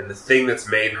issues. And the thing that's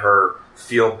made her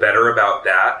feel better about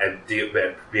that and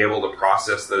be able to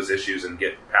process those issues and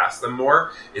get past them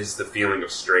more is the feeling of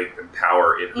strength and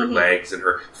power in her legs and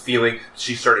her feeling.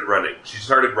 She started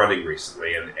running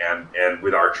recently and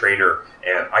with our trainer,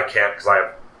 and I can't because I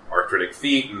have arthritic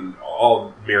feet and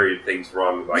all myriad things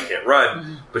wrong with I can't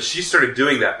run, but she started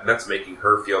doing that, and that's making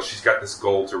her feel she's got this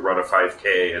goal to run a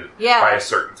 5K and by a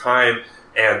certain time,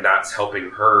 and that's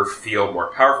helping her feel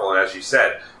more powerful. And as you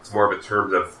said, it's more of a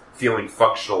terms of feeling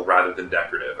functional rather than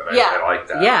decorative, and I like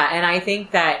that. Yeah, and I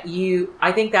think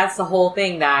that's the whole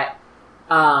thing that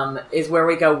is where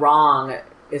we go wrong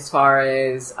as far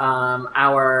as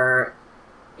our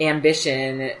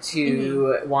ambition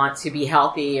to want to be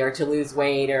healthy or to lose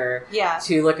weight or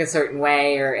to look a certain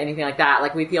way or anything like that.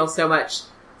 Like, we feel so much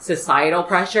societal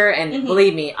pressure, and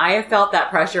believe me, I have felt that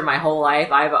pressure my whole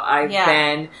life. I've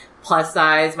been plus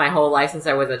size my whole life since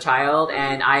I was a child,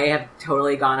 and I have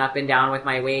totally gone up and down with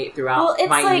my weight throughout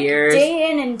my years. Day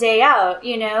in and day out,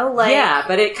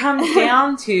 but it comes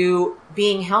down to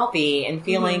being healthy and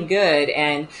feeling good.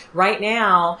 And right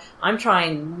now, I'm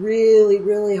trying really,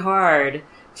 really hard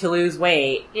to lose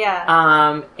weight.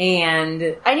 Yeah.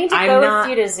 And I need to go with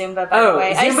you to Zumba, by the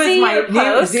way.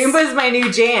 Zumba's my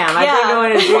new jam. I've been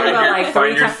going to Zumba like 3 times.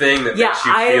 Find your thing that makes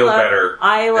you feel better.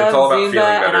 I love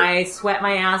Zumba, and I sweat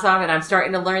my ass off, and I'm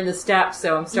starting to learn the steps,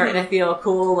 so I'm starting to feel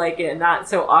cool, like not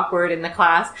so awkward in the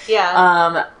class.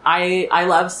 Yeah. I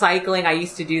love cycling. I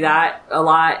used to do that a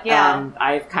lot. Yeah.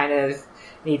 I've kind of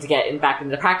need to get back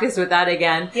into practice with that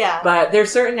again. Yeah. But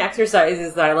there's certain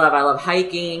exercises that I love. I love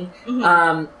hiking.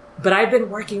 But I've been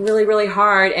working really, really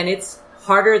hard, and it's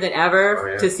harder than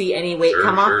ever to see any weight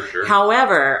come off. Sure.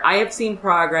 However, I have seen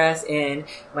progress in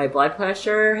my blood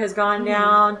pressure has gone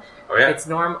down. It's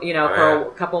normal, for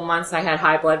a couple months I had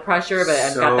high blood pressure, but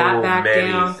I've got that back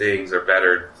down. So many things are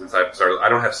better since I've started. I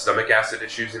don't have stomach acid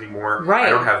issues anymore. Right. I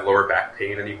don't have lower back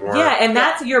pain anymore. Yeah, and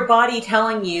that's your body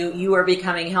telling you are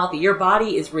becoming healthy. Your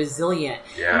body is resilient.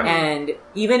 Yeah. And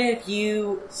even if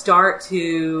you start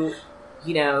to,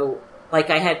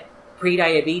 like I had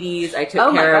pre-diabetes, I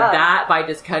took care of that by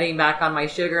just cutting back on my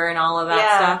sugar and all of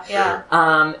that stuff. Yeah.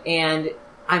 And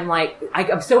I'm like,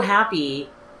 I'm so happy.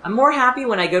 I'm more happy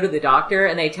when I go to the doctor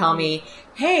and they tell me,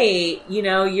 hey,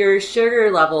 your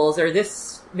sugar levels are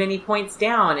this many points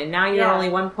down, and now you're only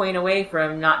 1 point away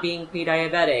from not being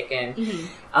pre-diabetic, and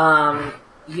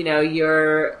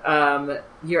your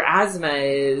asthma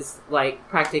is like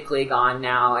practically gone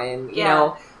now, and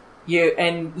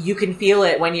you can feel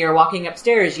it when you're walking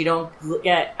upstairs. You don't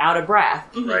get out of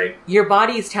breath. Right. Your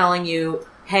body's telling you,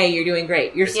 hey, you're doing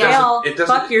great. Your scale, it doesn't,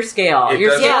 fuck your scale.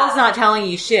 Your scale's not telling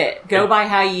you shit. Go by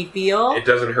how you feel. It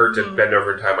doesn't hurt to bend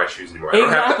over and tie my shoes anymore.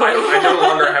 I no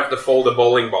longer have to fold a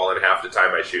bowling ball in half to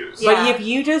tie my shoes. But if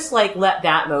you just like let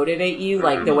that motivate you,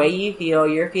 like the way you feel,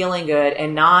 you're feeling good,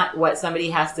 and not what somebody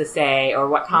has to say or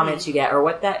what comments you get or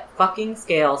what that fucking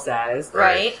scale says,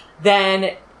 right?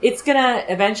 Then it's gonna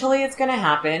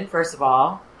happen, first of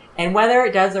all. And whether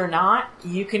it does or not,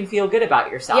 you can feel good about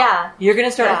yourself. Yeah. You're going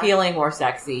to start feeling more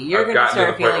sexy. You're going to start gotten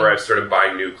to the feeling... point where I've started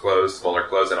buying new clothes, smaller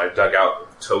clothes, and I've dug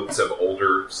out totes of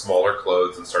older, smaller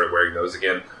clothes and started wearing those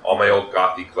again. All my old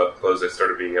gothy club clothes, I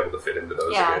started being able to fit into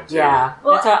those again, too. Yeah.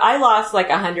 Well, I lost like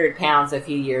 100 pounds a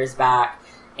few years back,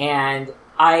 and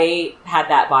I had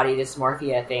that body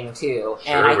dysmorphia thing too.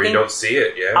 Sure, and I where think, you don't see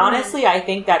it, yeah. Honestly, I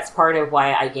think that's part of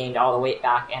why I gained all the weight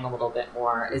back and a little bit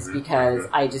more, is because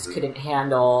I just couldn't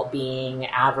handle being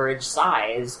average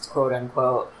sized, quote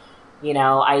unquote. You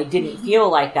know, I didn't feel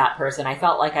like that person. I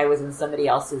felt like I was in somebody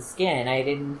else's skin. I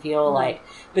didn't feel like...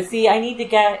 But see, I need to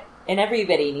get... And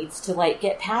everybody needs to, like,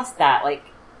 get past that. Like,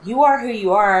 you are who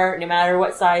you are, no matter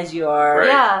what size you are. Right.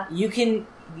 Yeah.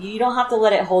 You don't have to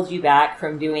let it hold you back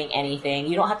from doing anything.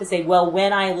 You don't have to say, well,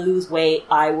 when I lose weight,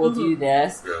 I will do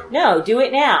this. Yeah. No, do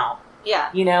it now. Yeah.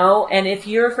 You know? And if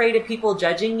you're afraid of people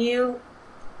judging you,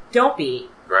 don't be.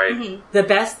 Right. The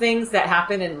best things that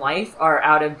happen in life are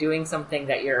out of doing something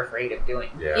that you're afraid of doing.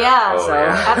 Yeah. Oh, So,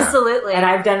 absolutely. And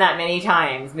I've done that many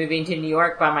times, moving to New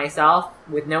York by myself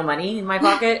with no money in my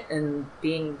pocket and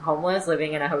being homeless,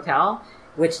 living in a hotel,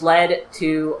 which led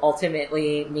to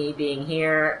ultimately me being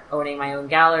here, owning my own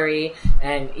gallery,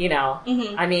 and, you know,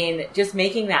 I mean, just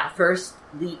making that first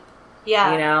leap, you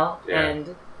know,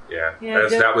 and... Yeah, you know,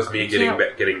 that was me getting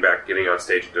on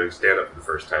stage and doing stand-up for the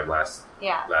first time last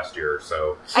year or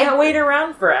so. Can't wait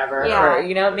around forever. Yeah.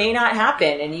 You know, it may not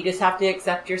happen, and you just have to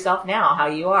accept yourself now, how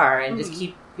you are, and just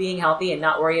keep being healthy and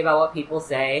not worry about what people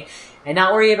say, and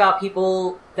not worry about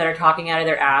people that are talking out of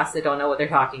their ass that don't know what they're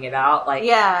talking about. Like,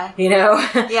 you know,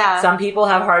 some people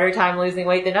have harder time losing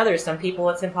weight than others. Some people,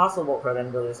 it's impossible for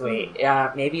them to lose weight.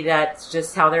 Maybe that's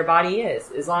just how their body is.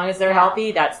 As long as they're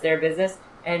healthy, that's their business.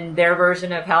 And their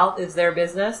version of health is their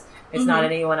business. It's not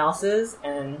anyone else's,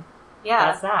 and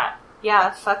that's that.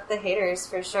 Yeah, fuck the haters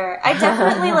for sure. I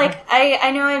definitely I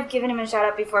know I've given him a shout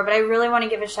out before, but I really want to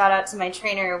give a shout out to my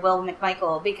trainer, Will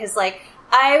McMichael, because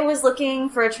I was looking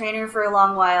for a trainer for a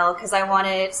long while because I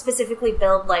wanted to specifically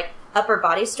build upper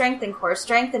body strength and core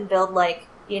strength and build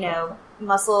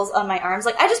muscles on my arms.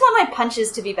 I just want my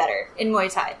punches to be better in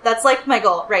Muay Thai. That's my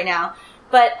goal right now.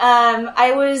 But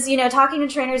I was, talking to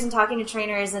trainers and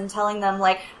telling them,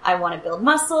 I want to build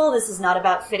muscle. This is not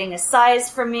about fitting a size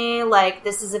for me.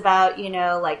 This is about,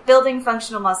 building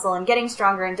functional muscle and getting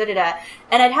stronger and da-da-da.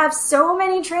 And I'd have so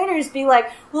many trainers be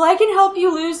like, well, I can help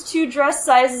you lose 2 dress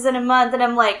sizes in a month. And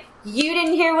I'm like, you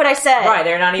didn't hear what I said. Right,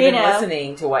 they're not even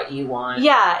listening to what you want.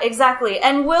 Yeah, exactly.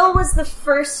 And Will was the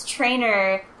first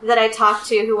trainer that I talked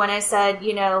to who, when I said,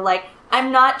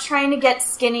 I'm not trying to get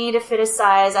skinny to fit a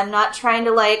size. I'm not trying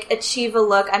to, achieve a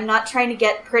look. I'm not trying to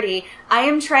get pretty. I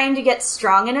am trying to get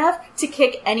strong enough to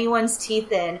kick anyone's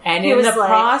teeth in. And in the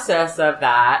process of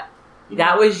that,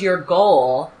 that was your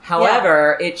goal.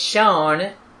 However, it's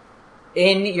shown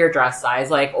in your dress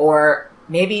size, or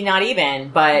maybe not even,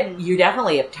 but you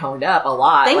definitely have toned up a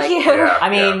lot. Thank you. Yeah, I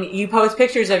mean, you post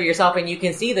pictures of yourself and you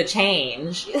can see the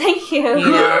change. Thank you.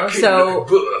 You know, so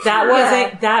that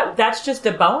wasn't that's just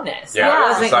a bonus. Yeah,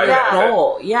 that wasn't your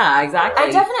goal. Yeah, exactly.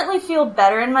 I definitely feel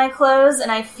better in my clothes,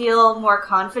 and I feel more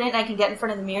confident. I can get in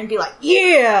front of the mirror and be like,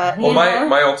 yeah. Well,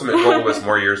 my ultimate goal was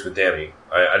more years with Danny.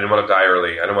 I didn't want to die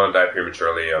early. I didn't want to die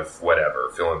prematurely of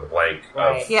whatever, fill in the blank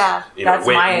of, that's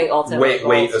my ultimate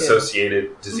weight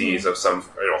associated disease of some,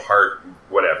 heart,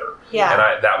 whatever. Yeah.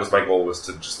 And that was my goal, was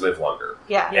to just live longer.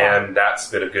 Yeah. And that's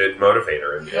been a good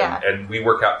motivator. And we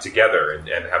work out together, and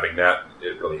having that,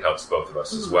 it really helps both of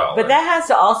us as well. But that has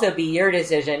to also be your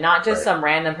decision, not just some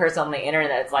random person on the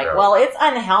internet that's well, it's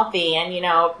unhealthy and,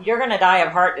 you're going to die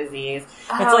of heart disease.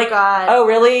 It's God. Oh,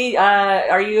 really?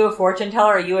 Are you a fortune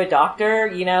teller? Are you a doctor?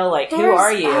 Who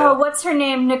are you? Oh, what's her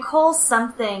name? Nicole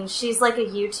something. She's a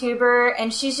YouTuber,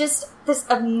 and she's just this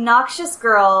obnoxious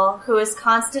girl who is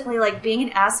constantly being an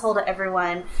asshole to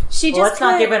everyone. Let's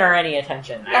not give her any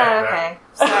attention. Oh, okay.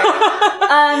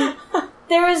 Sorry.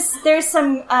 There's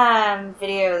some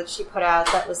video that she put out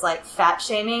that was fat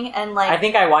shaming, and I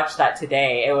think I watched that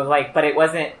today. It was but it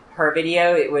wasn't her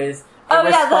video. It was. That's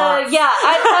what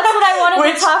I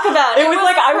wanted to talk about. It was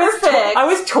I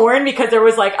was torn because there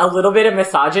was a little bit of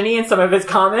misogyny in some of his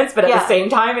comments, but at the same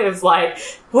time it was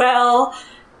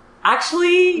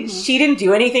Actually, she didn't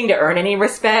do anything to earn any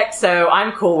respect, so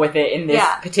I'm cool with it in this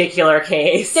particular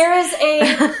case. There is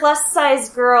a plus-size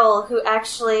girl who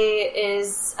actually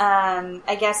is,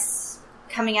 I guess,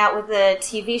 coming out with a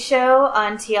TV show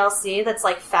on TLC that's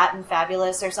like Fat and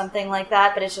Fabulous or something like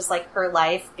that, but it's just like her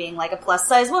life being like a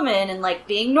plus-size woman and like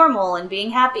being normal and being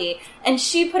happy. And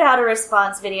she put out a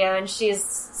response video and she's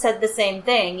said the same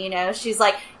thing, you know? She's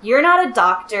like, you're not a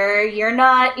doctor, you're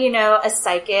not, you know, a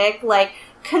psychic, like...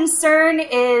 Concern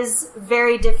is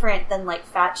very different than like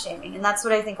fat shaming, and that's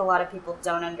what I think a lot of people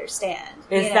don't understand.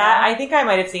 Is that? I think I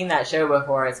might have seen that show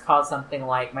before. It's called something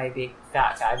like My Big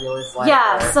Fat Fabulous Life.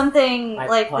 Yeah, something My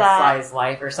like Plus that. Size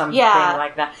Life or something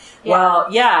like that. Yeah. Well,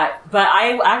 yeah, but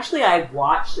I watched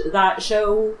that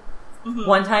show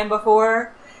one time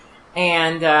before,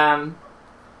 and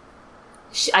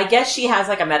I guess she has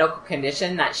like a medical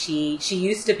condition that she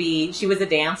used to be. She was a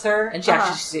dancer, and she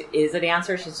actually is a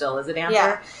dancer. She still is a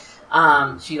dancer.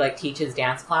 Yeah. She like teaches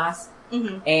dance class,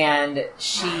 and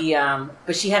she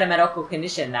but she had a medical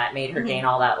condition that made her gain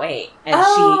all that weight,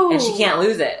 and she can't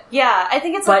lose it. Yeah, I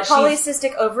think it's like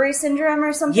polycystic ovary syndrome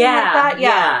or something like that.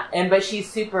 Yeah, but she's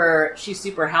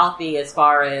super healthy as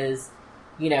far as.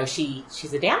 You know,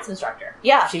 she's a dance instructor.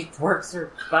 Yeah. She works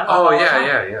her butt off. Oh,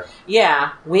 yeah.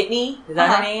 Yeah. Whitney, is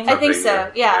that her name? I think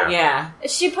so, yeah.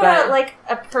 She put out, like,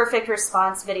 a perfect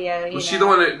response video, Was she the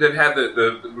one that had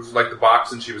it was like the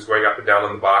box and she was going up and down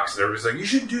on the box and everybody's like, you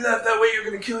shouldn't do that way, you're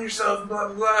going to kill yourself, blah,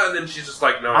 blah, blah. And then she's just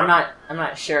like, no. I'm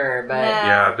not sure, but...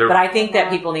 Yeah. But I think that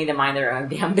people need to mind their own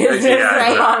damn business.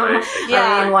 Exactly.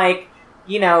 I mean, like,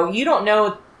 you know, you don't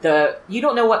know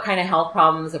what kind of health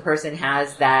problems a person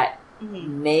has that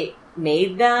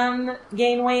made them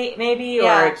gain weight, maybe,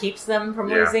 or keeps them from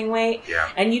losing weight. Yeah.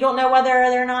 And you don't know whether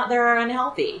or not they're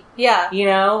unhealthy. Yeah. You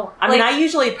know? I mean, I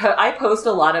usually I post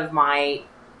a lot of my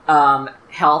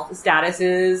health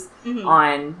statuses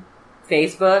on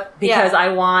Facebook because I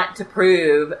want to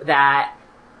prove that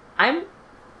I'm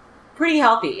pretty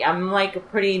healthy. I'm like a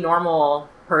pretty normal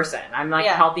person. I'm like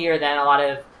healthier than a lot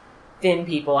of thin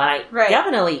people, and I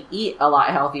definitely eat a lot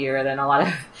healthier than a lot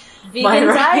of vegan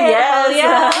diet.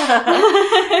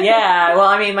 Yes. Yeah. Well,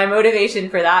 I mean, my motivation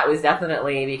for that was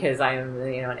definitely because I'm,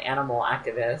 you know, an animal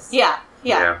activist. Yeah.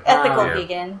 Ethical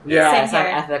vegan. Yeah, I'm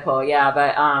ethical. Yeah,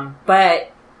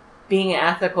 but being an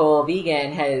ethical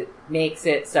vegan makes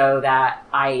it so that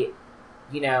I,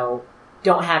 you know,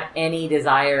 don't have any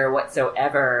desire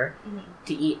whatsoever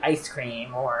to eat ice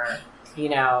cream or. You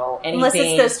know, anything. Unless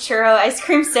it's those churro ice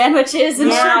cream sandwiches and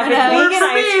vegan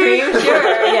ice cream, sure.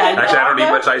 Yeah, actually, I don't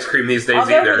eat much ice cream these days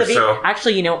either. So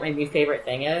actually, you know what my new favorite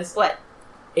thing is? What?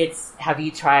 Have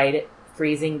you tried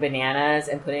freezing bananas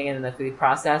and putting it in the food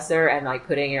processor and like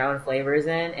putting your own flavors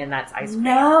in, and that's ice cream?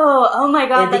 No, oh my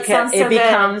god, that sounds so good. It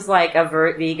becomes like a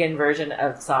vegan version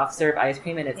of soft serve ice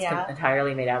cream, and it's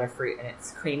entirely made out of fruit, and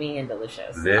it's creamy and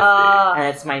delicious. And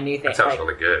it's my new thing. That sounds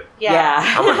really good. Yeah.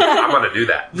 I'm gonna do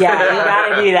that. Yeah, you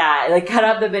gotta do that. Like cut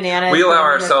up the bananas. We allow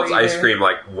ourselves ice cream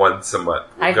like once a month.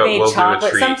 We'll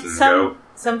chocolate. Do a treat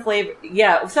some flavor.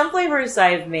 Yeah, some flavors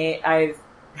I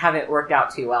haven't worked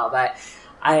out too well, but.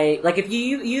 If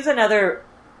you use another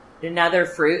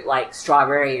fruit like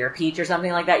strawberry or peach or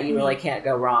something like that, you really can't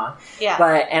go wrong. Yeah.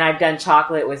 And I've done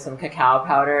chocolate with some cacao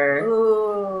powder.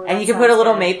 Ooh. And you can put a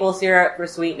little maple syrup for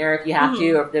sweetener if you have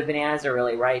to, or if the bananas are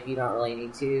really ripe, you don't really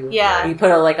need to. Yeah. You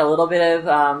put a little bit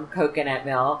of coconut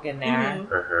milk in there.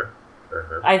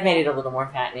 I've made it a little more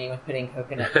fattening with putting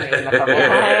coconut cream a couple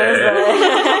times.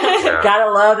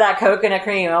 Gotta love that coconut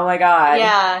cream. Oh my god.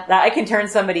 Yeah. That I can turn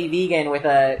somebody vegan with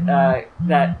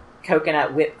that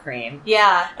coconut whipped cream.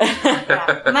 Yeah.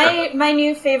 My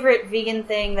new favorite vegan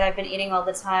thing that I've been eating all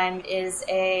the time is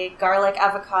a garlic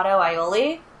avocado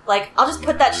aioli. Like, I'll just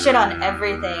put that shit on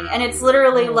everything. And it's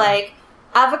literally like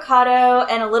avocado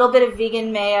and a little bit of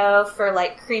vegan mayo for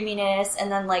like creaminess,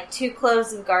 and then like 2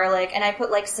 cloves of garlic, and I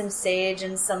put like some sage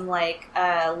and some like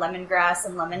lemongrass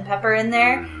and lemon pepper in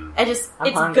there. I'm it's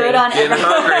hungry. Good on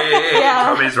everything.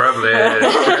 Tummy's rumbling.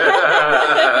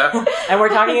 And we're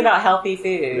talking about healthy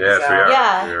food. Yes, we are.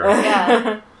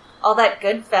 Yeah. All that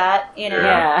good fat, you know.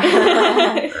 Yeah.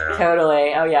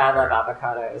 Totally. Oh yeah, I love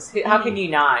avocados. How can you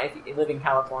not if you live in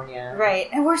California? Right.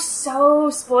 And we're so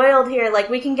spoiled here. Like,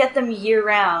 we can get them year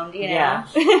round, you know?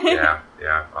 Yeah.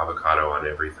 Avocado on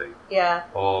everything. Yeah.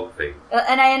 All the things.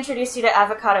 And I introduced you to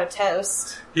avocado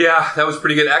toast. Yeah, that was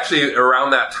pretty good. Actually,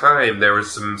 around that time, there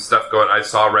was some stuff going. I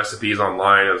saw recipes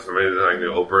online of somebody like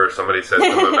Oprah or somebody said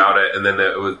something about it, and then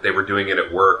they were doing it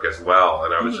at work as well.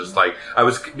 And I was just like,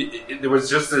 there was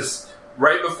just this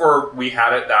right before we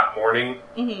had it that morning.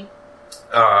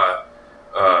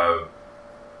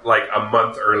 like a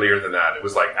month earlier than that, it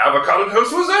was like avocado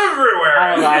toast was everywhere.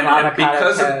 I love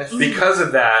avocado toast. Because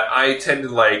of that, I tend to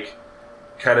like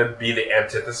kind of be the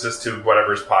antithesis to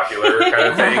whatever's popular kind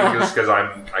of thing, just because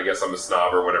I guess I'm a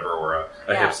snob or whatever, or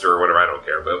a hipster or whatever. I don't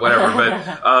care, but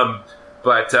whatever.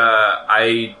 But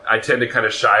I tend to kind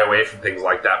of shy away from things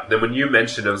like that. But then when you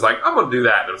mentioned it, I was like, I'm going to do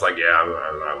that. And I was like, yeah,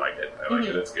 I like it. I like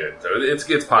it. It's good. So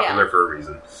it's popular for a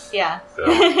reason. Yeah. So.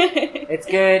 It's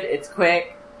good. It's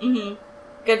quick. Mm-hmm.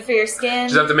 Good for your skin.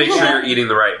 Just have to make sure you're eating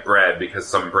the right bread, because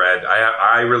some bread,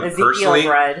 I really Ezekiel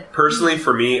bread. Personally,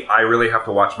 for me, I really have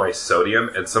to watch my sodium,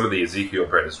 and some of the Ezekiel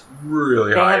bread is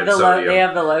really high in sodium. They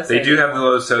have the low sodium. They do have the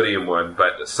low sodium one,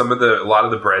 but a lot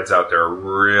of the breads out there are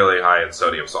really high in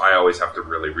sodium, so I always have to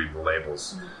really read the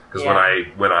labels, because when I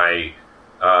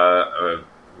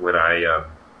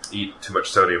eat too much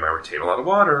sodium, I retain a lot of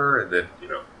water, and then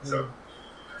so.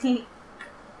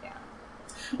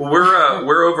 Well,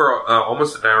 we're over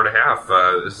almost an hour and a half.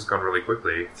 This has gone really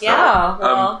quickly.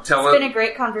 So, it's been a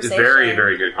great conversation. Very,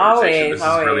 very good conversation. This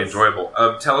is really enjoyable.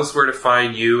 Tell us where to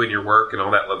find you and your work and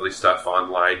all that lovely stuff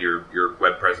online, your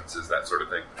web presences, that sort of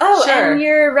thing. Oh, sure. And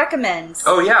your recommends.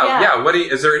 Oh, yeah.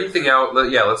 Is there anything out?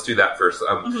 Yeah, let's do that first.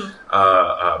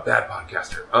 Bad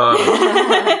podcaster.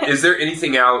 Is there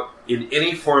anything out in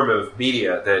any form of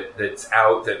media that's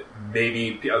out that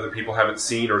maybe other people haven't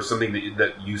seen, or something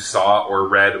that you saw or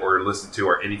read or listened to,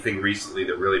 or anything recently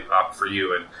that really popped for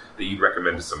you and that you'd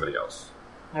recommend to somebody else?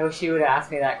 I wish you would have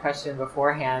asked me that question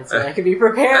beforehand so I could be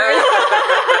prepared.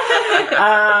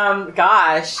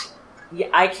 Gosh.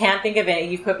 I can't think of it.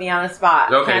 You've put me on the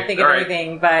spot. Okay. I can't think of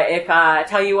anything. But if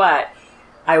tell you what,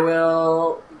 I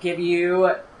will give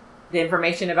you the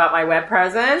information about my web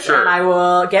presence, and I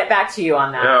will get back to you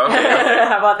on that. Oh, okay.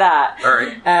 How about that? All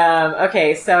right.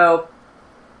 Okay, so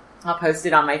I'll post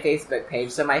it on my Facebook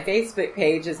page. So my Facebook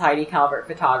page is Heidi Calvert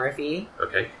Photography.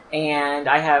 Okay. And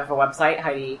I have a website,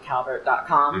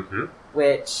 HeidiCalvert.com,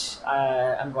 which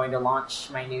I'm going to launch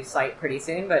my new site pretty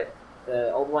soon, but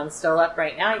the old one's still up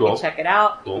right now. You can check it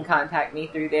out. You can contact me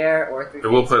through there or through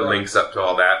Facebook. We'll put links up to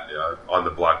all that on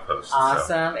the blog post.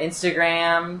 Awesome. So.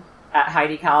 Instagram at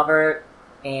Heidi Calvert,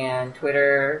 and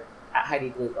Twitter at Heidi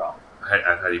Blue Girl.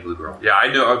 At Heidi Blue Girl. Yeah, I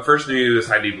know. I first knew you as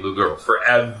Heidi Blue Girl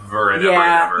forever and ever.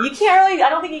 Yeah, you can't really. I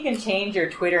don't think you can change your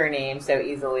Twitter name so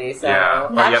easily. So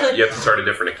actually, you have to start a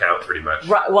different account, pretty much.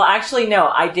 Well, actually, no.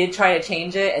 I did try to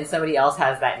change it, and somebody else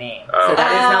has that name, so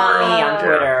that is not me on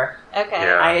Twitter. Okay.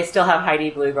 Yeah. I still have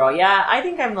Heidi Blue Girl. Yeah, I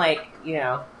think I'm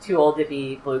too old to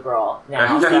be Blue Girl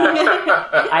now. So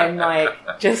I'm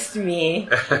just me.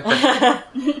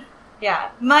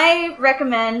 Yeah, my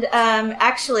recommend,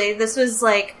 actually, this was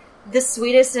the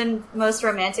sweetest and most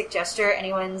romantic gesture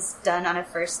anyone's done on a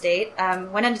first date.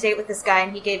 Went on a date with this guy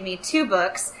and he gave me 2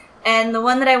 books, and the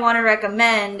one that I want to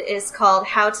recommend is called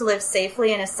How to Live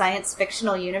Safely in a Science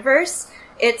Fictional Universe.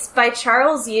 It's by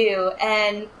Charles Yu,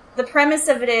 and the premise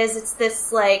of it is it's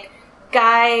this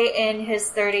guy in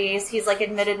his 30s. He's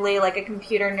admittedly a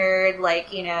computer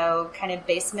nerd, kind of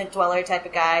basement dweller type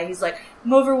of guy. He's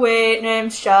I'm overweight and I'm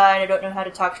shy and I don't know how to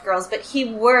talk to girls, but he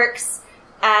works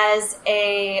as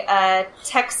a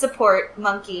tech support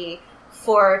monkey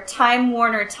for Time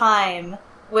Warner Time,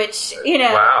 which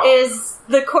is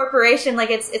the corporation.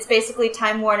 It's basically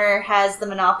Time Warner has the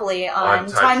monopoly on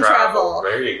time travel.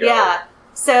 There you go. Yeah,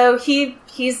 so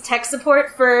he's tech support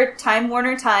for Time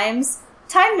Warner Time's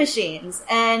time machines,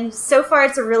 and so far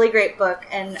it's a really great book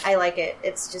and I like it.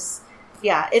 It's just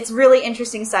it's really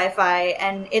interesting sci-fi,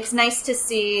 and it's nice to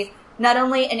see not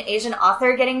only an Asian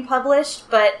author getting published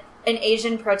but an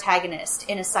Asian protagonist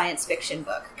in a science fiction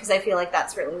book, because I feel like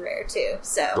that's really rare too.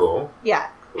 So cool.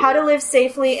 How to Live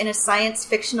Safely in a Science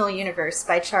Fictional Universe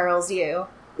by Charles Yu.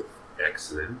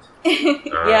 Excellent.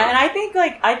 Yeah, and I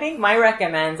think my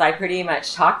recommends I pretty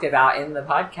much talked about in the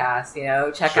podcast.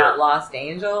 Check out Lost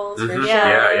Angels. For sure.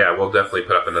 Yeah. We'll definitely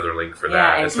put up another link for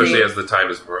that, especially as the time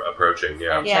is approaching.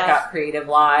 Yeah. And check out Creative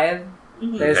Live.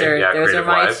 Those are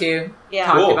my Live. 2.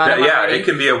 Yeah. Cool. It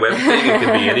can be a web thing. It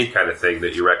can be any kind of thing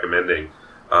that you're recommending.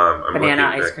 Banana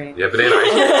ice cream. Yeah, banana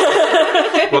ice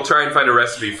cream. We'll try and find a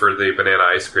recipe for the banana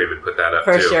ice cream and put that up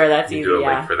for too. sure. That's easy. Do a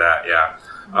link for that.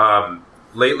 Yeah.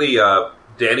 Lately,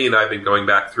 Danny and I have been going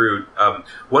back through.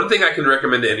 One thing I can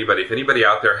recommend to anybody, if anybody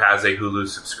out there has a Hulu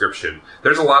subscription,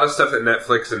 there's a lot of stuff that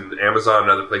Netflix and Amazon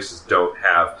and other places don't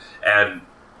have. And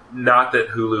not that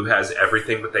Hulu has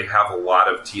everything, but they have a lot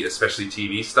of, especially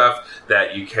TV stuff,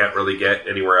 that you can't really get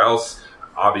anywhere else.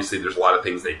 Obviously, there's a lot of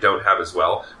things they don't have as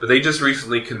well. But they just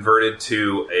recently converted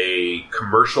to a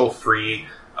commercial-free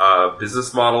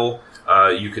business model.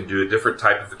 You can do a different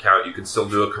type of account. You can still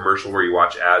do a commercial where you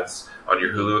watch ads on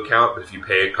your Hulu account, but if you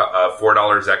pay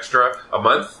 $4 extra a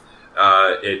month,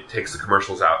 it takes the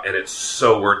commercials out, and it's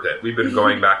so worth it. We've been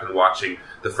going back and watching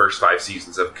the first 5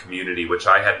 seasons of Community, which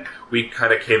we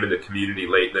kind of came into Community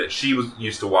late. That she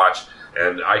used to watch,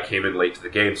 and I came in late to the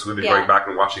game, so we've been going back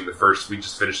and watching the first. We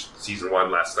just finished season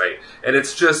 1 last night, and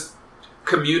it's just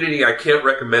Community. I can't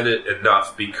recommend it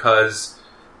enough because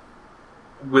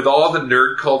with all the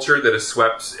nerd culture that has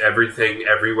swept everything,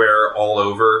 everywhere, all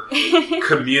over,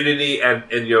 Community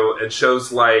and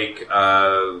shows like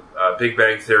Big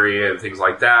Bang Theory and things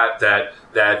like that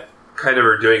kind of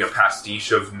are doing a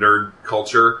pastiche of nerd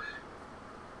culture.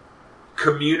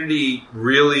 Community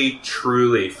really,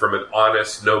 truly, from an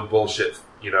honest, no bullshit,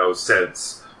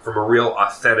 sense, from a real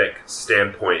authentic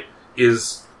standpoint,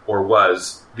 is or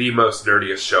was the most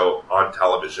nerdiest show on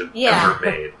television ever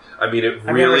made. I mean, it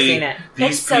really. I've never seen it.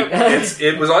 It's so good.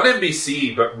 It was on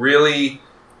NBC, but really,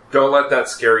 don't let that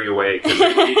scare you away.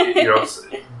 Because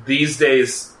these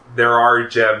days there are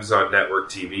gems on network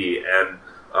TV, and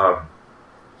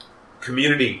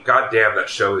Community. Goddamn, that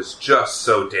show is just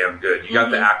so damn good. You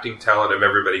got the acting talent of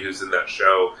everybody who's in that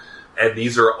show, and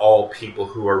these are all people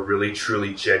who are really,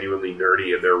 truly, genuinely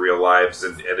nerdy in their real lives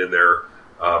and in their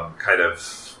kind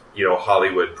of.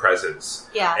 Hollywood presence.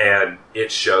 Yeah. And it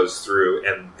shows through,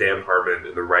 and Dan Harmon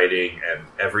and the writing and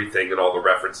everything and all the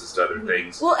references to other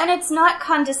things. Well, and it's not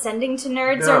condescending to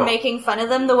nerds or making fun of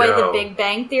them the way the Big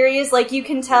Bang Theory is. Like, you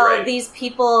can tell these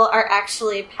people are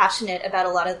actually passionate about a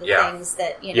lot of the things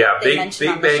that, they mention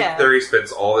on the show. Big Bang Theory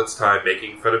spends all its time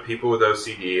making fun of people with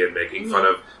OCD and making fun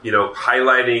of,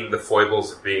 highlighting the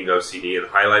foibles of being OCD and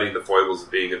highlighting the foibles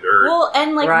of being a nerd. Well,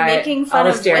 and making fun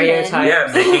of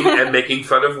stereotypes. women. Yeah, making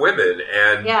fun of women,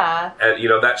 and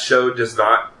that show does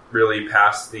not really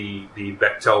pass the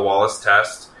Bechdel-Wallace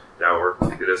test. Now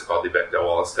it is called the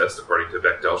Bechdel-Wallace test, according to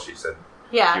Bechdel. She said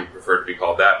she preferred to be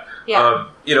called that. Yeah.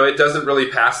 It doesn't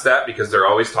really pass that because they're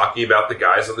always talking about the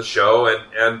guys on the show,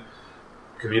 and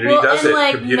Community does it.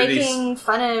 Making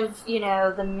fun of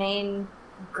the main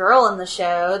girl in the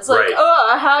show. It's like,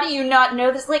 oh, how do you not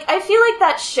know this? Like, I feel like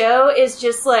that show is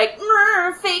just like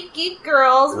fake geek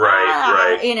girls,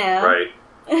 right.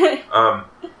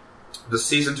 The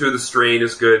season 2 of The Strain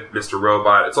is good. Mr.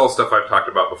 Robot. It's all stuff I've talked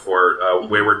about before.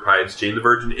 Wayward Pines, Jane the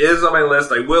Virgin is on my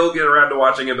list. I will get around to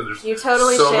watching it, but there's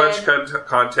much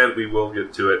content. We will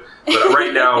get to it. But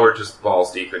right now, we're just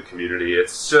balls deep in Community.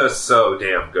 It's just so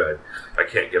damn good. I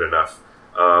can't get enough.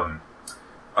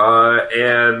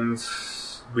 And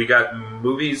we got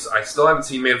movies. I still haven't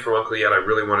seen Man from U.N.C.L.E. yet. I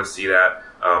really want to see that.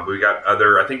 We got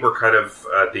I think we're kind of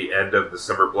at the end of the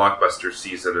summer blockbuster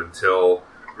season until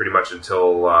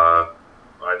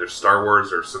either Star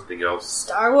Wars or something else.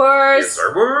 Star Wars! Yeah,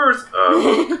 Star Wars!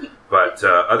 But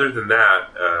other than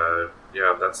that,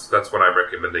 that's what I'm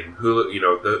recommending. Hulu,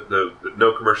 the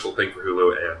no commercial thing for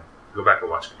Hulu, and go back and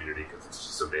watch Community because it's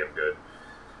just so damn good.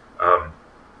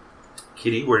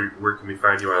 Kitty, where can we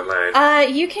find you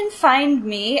online? You can find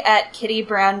me at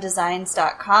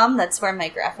kittybrowndesigns.com. That's where my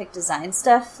graphic design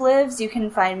stuff lives. You can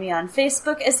find me on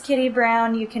Facebook as Kitty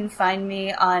Brown. You can find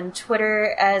me on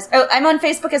Twitter as... Oh, I'm on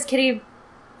Facebook as Kitty...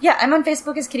 Yeah, I'm on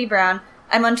Facebook as Kitty Brown.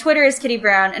 I'm on Twitter as Kitty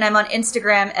Brown, and I'm on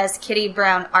Instagram as Kitty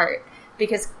Brown Art,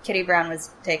 because Kitty Brown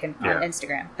was taken on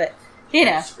Instagram. But,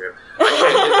 Instagram.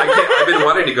 I've been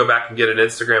wanting to go back and get an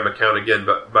Instagram account again,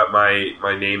 but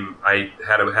my name, I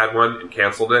had one and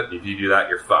canceled it. If you do that,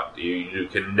 you're fucked. You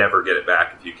can never get it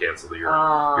back if you cancel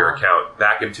your account.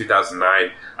 Back in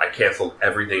 2009, I canceled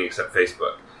everything except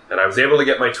Facebook. And I was able to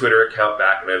get my Twitter account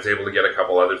back, and I was able to get a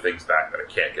couple other things back, but I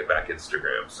can't get back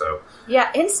Instagram. So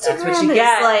Instagram that's what you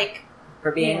get. is like...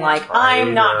 For being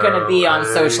I'm not going to be on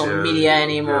social media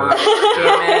anymore.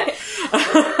 Damn it.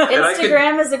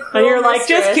 Instagram is a cruel And you're like,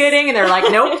 mistress. just kidding. And they're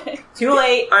like, nope, too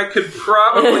late. I could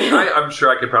probably, I'm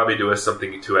sure I could probably do a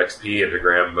something to XP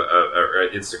Instagram,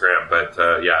 but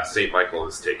St. Michael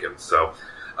is taken. So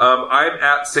I'm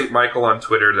at St. Michael on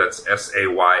Twitter. That's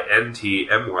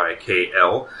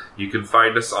SAYNTMYKL. You can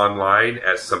find us online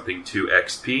as something to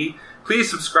XP.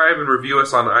 Please subscribe and review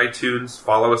us on iTunes,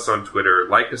 follow us on Twitter,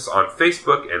 like us on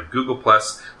Facebook and Google+.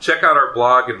 Check out our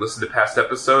blog and listen to past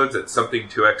episodes at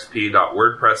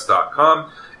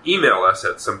something2xp.wordpress.com. Email us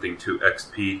at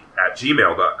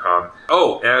something2xp@gmail.com.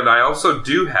 Oh, and I also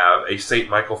do have a St.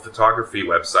 Michael photography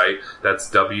website. That's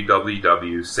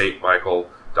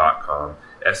www.stmichael.com.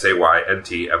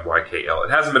 SAYNTMYKL.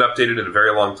 It hasn't been updated in a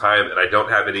very long time, and I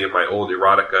don't have any of my old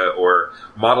erotica or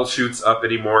model shoots up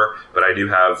anymore, but I do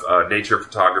have nature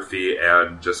photography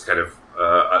and just kind of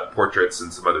portraits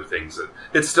and some other things.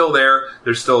 It's still there.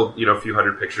 There's still, a few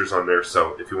hundred pictures on there,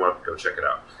 so if you want, go check it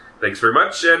out. Thanks very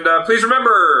much, and please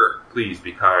remember, please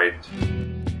be kind.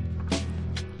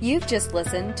 You've just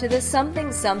listened to the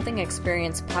Something Something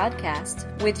Experience podcast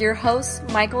with your hosts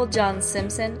Michael John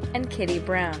Simpson and Kitty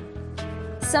Brown.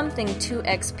 Something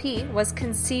 2XP was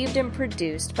conceived and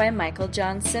produced by Michael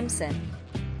John Simpson.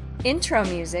 Intro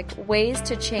music Ways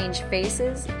to Change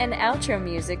Faces and outro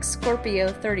music Scorpio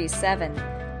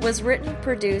 37 was written,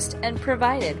 produced, and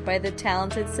provided by the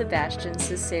talented Sebastian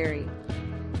Cesari.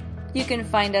 You can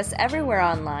find us everywhere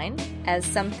online as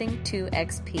Something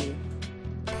 2XP.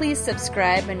 Please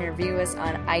subscribe and review us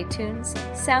on iTunes,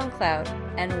 SoundCloud,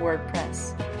 and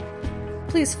WordPress.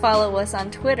 Please follow us on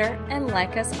Twitter and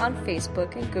like us on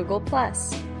Facebook and Google+.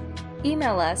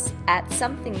 Email us at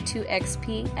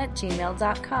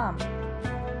something2xp@gmail.com.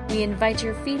 We invite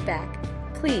your feedback.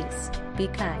 Please be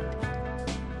kind.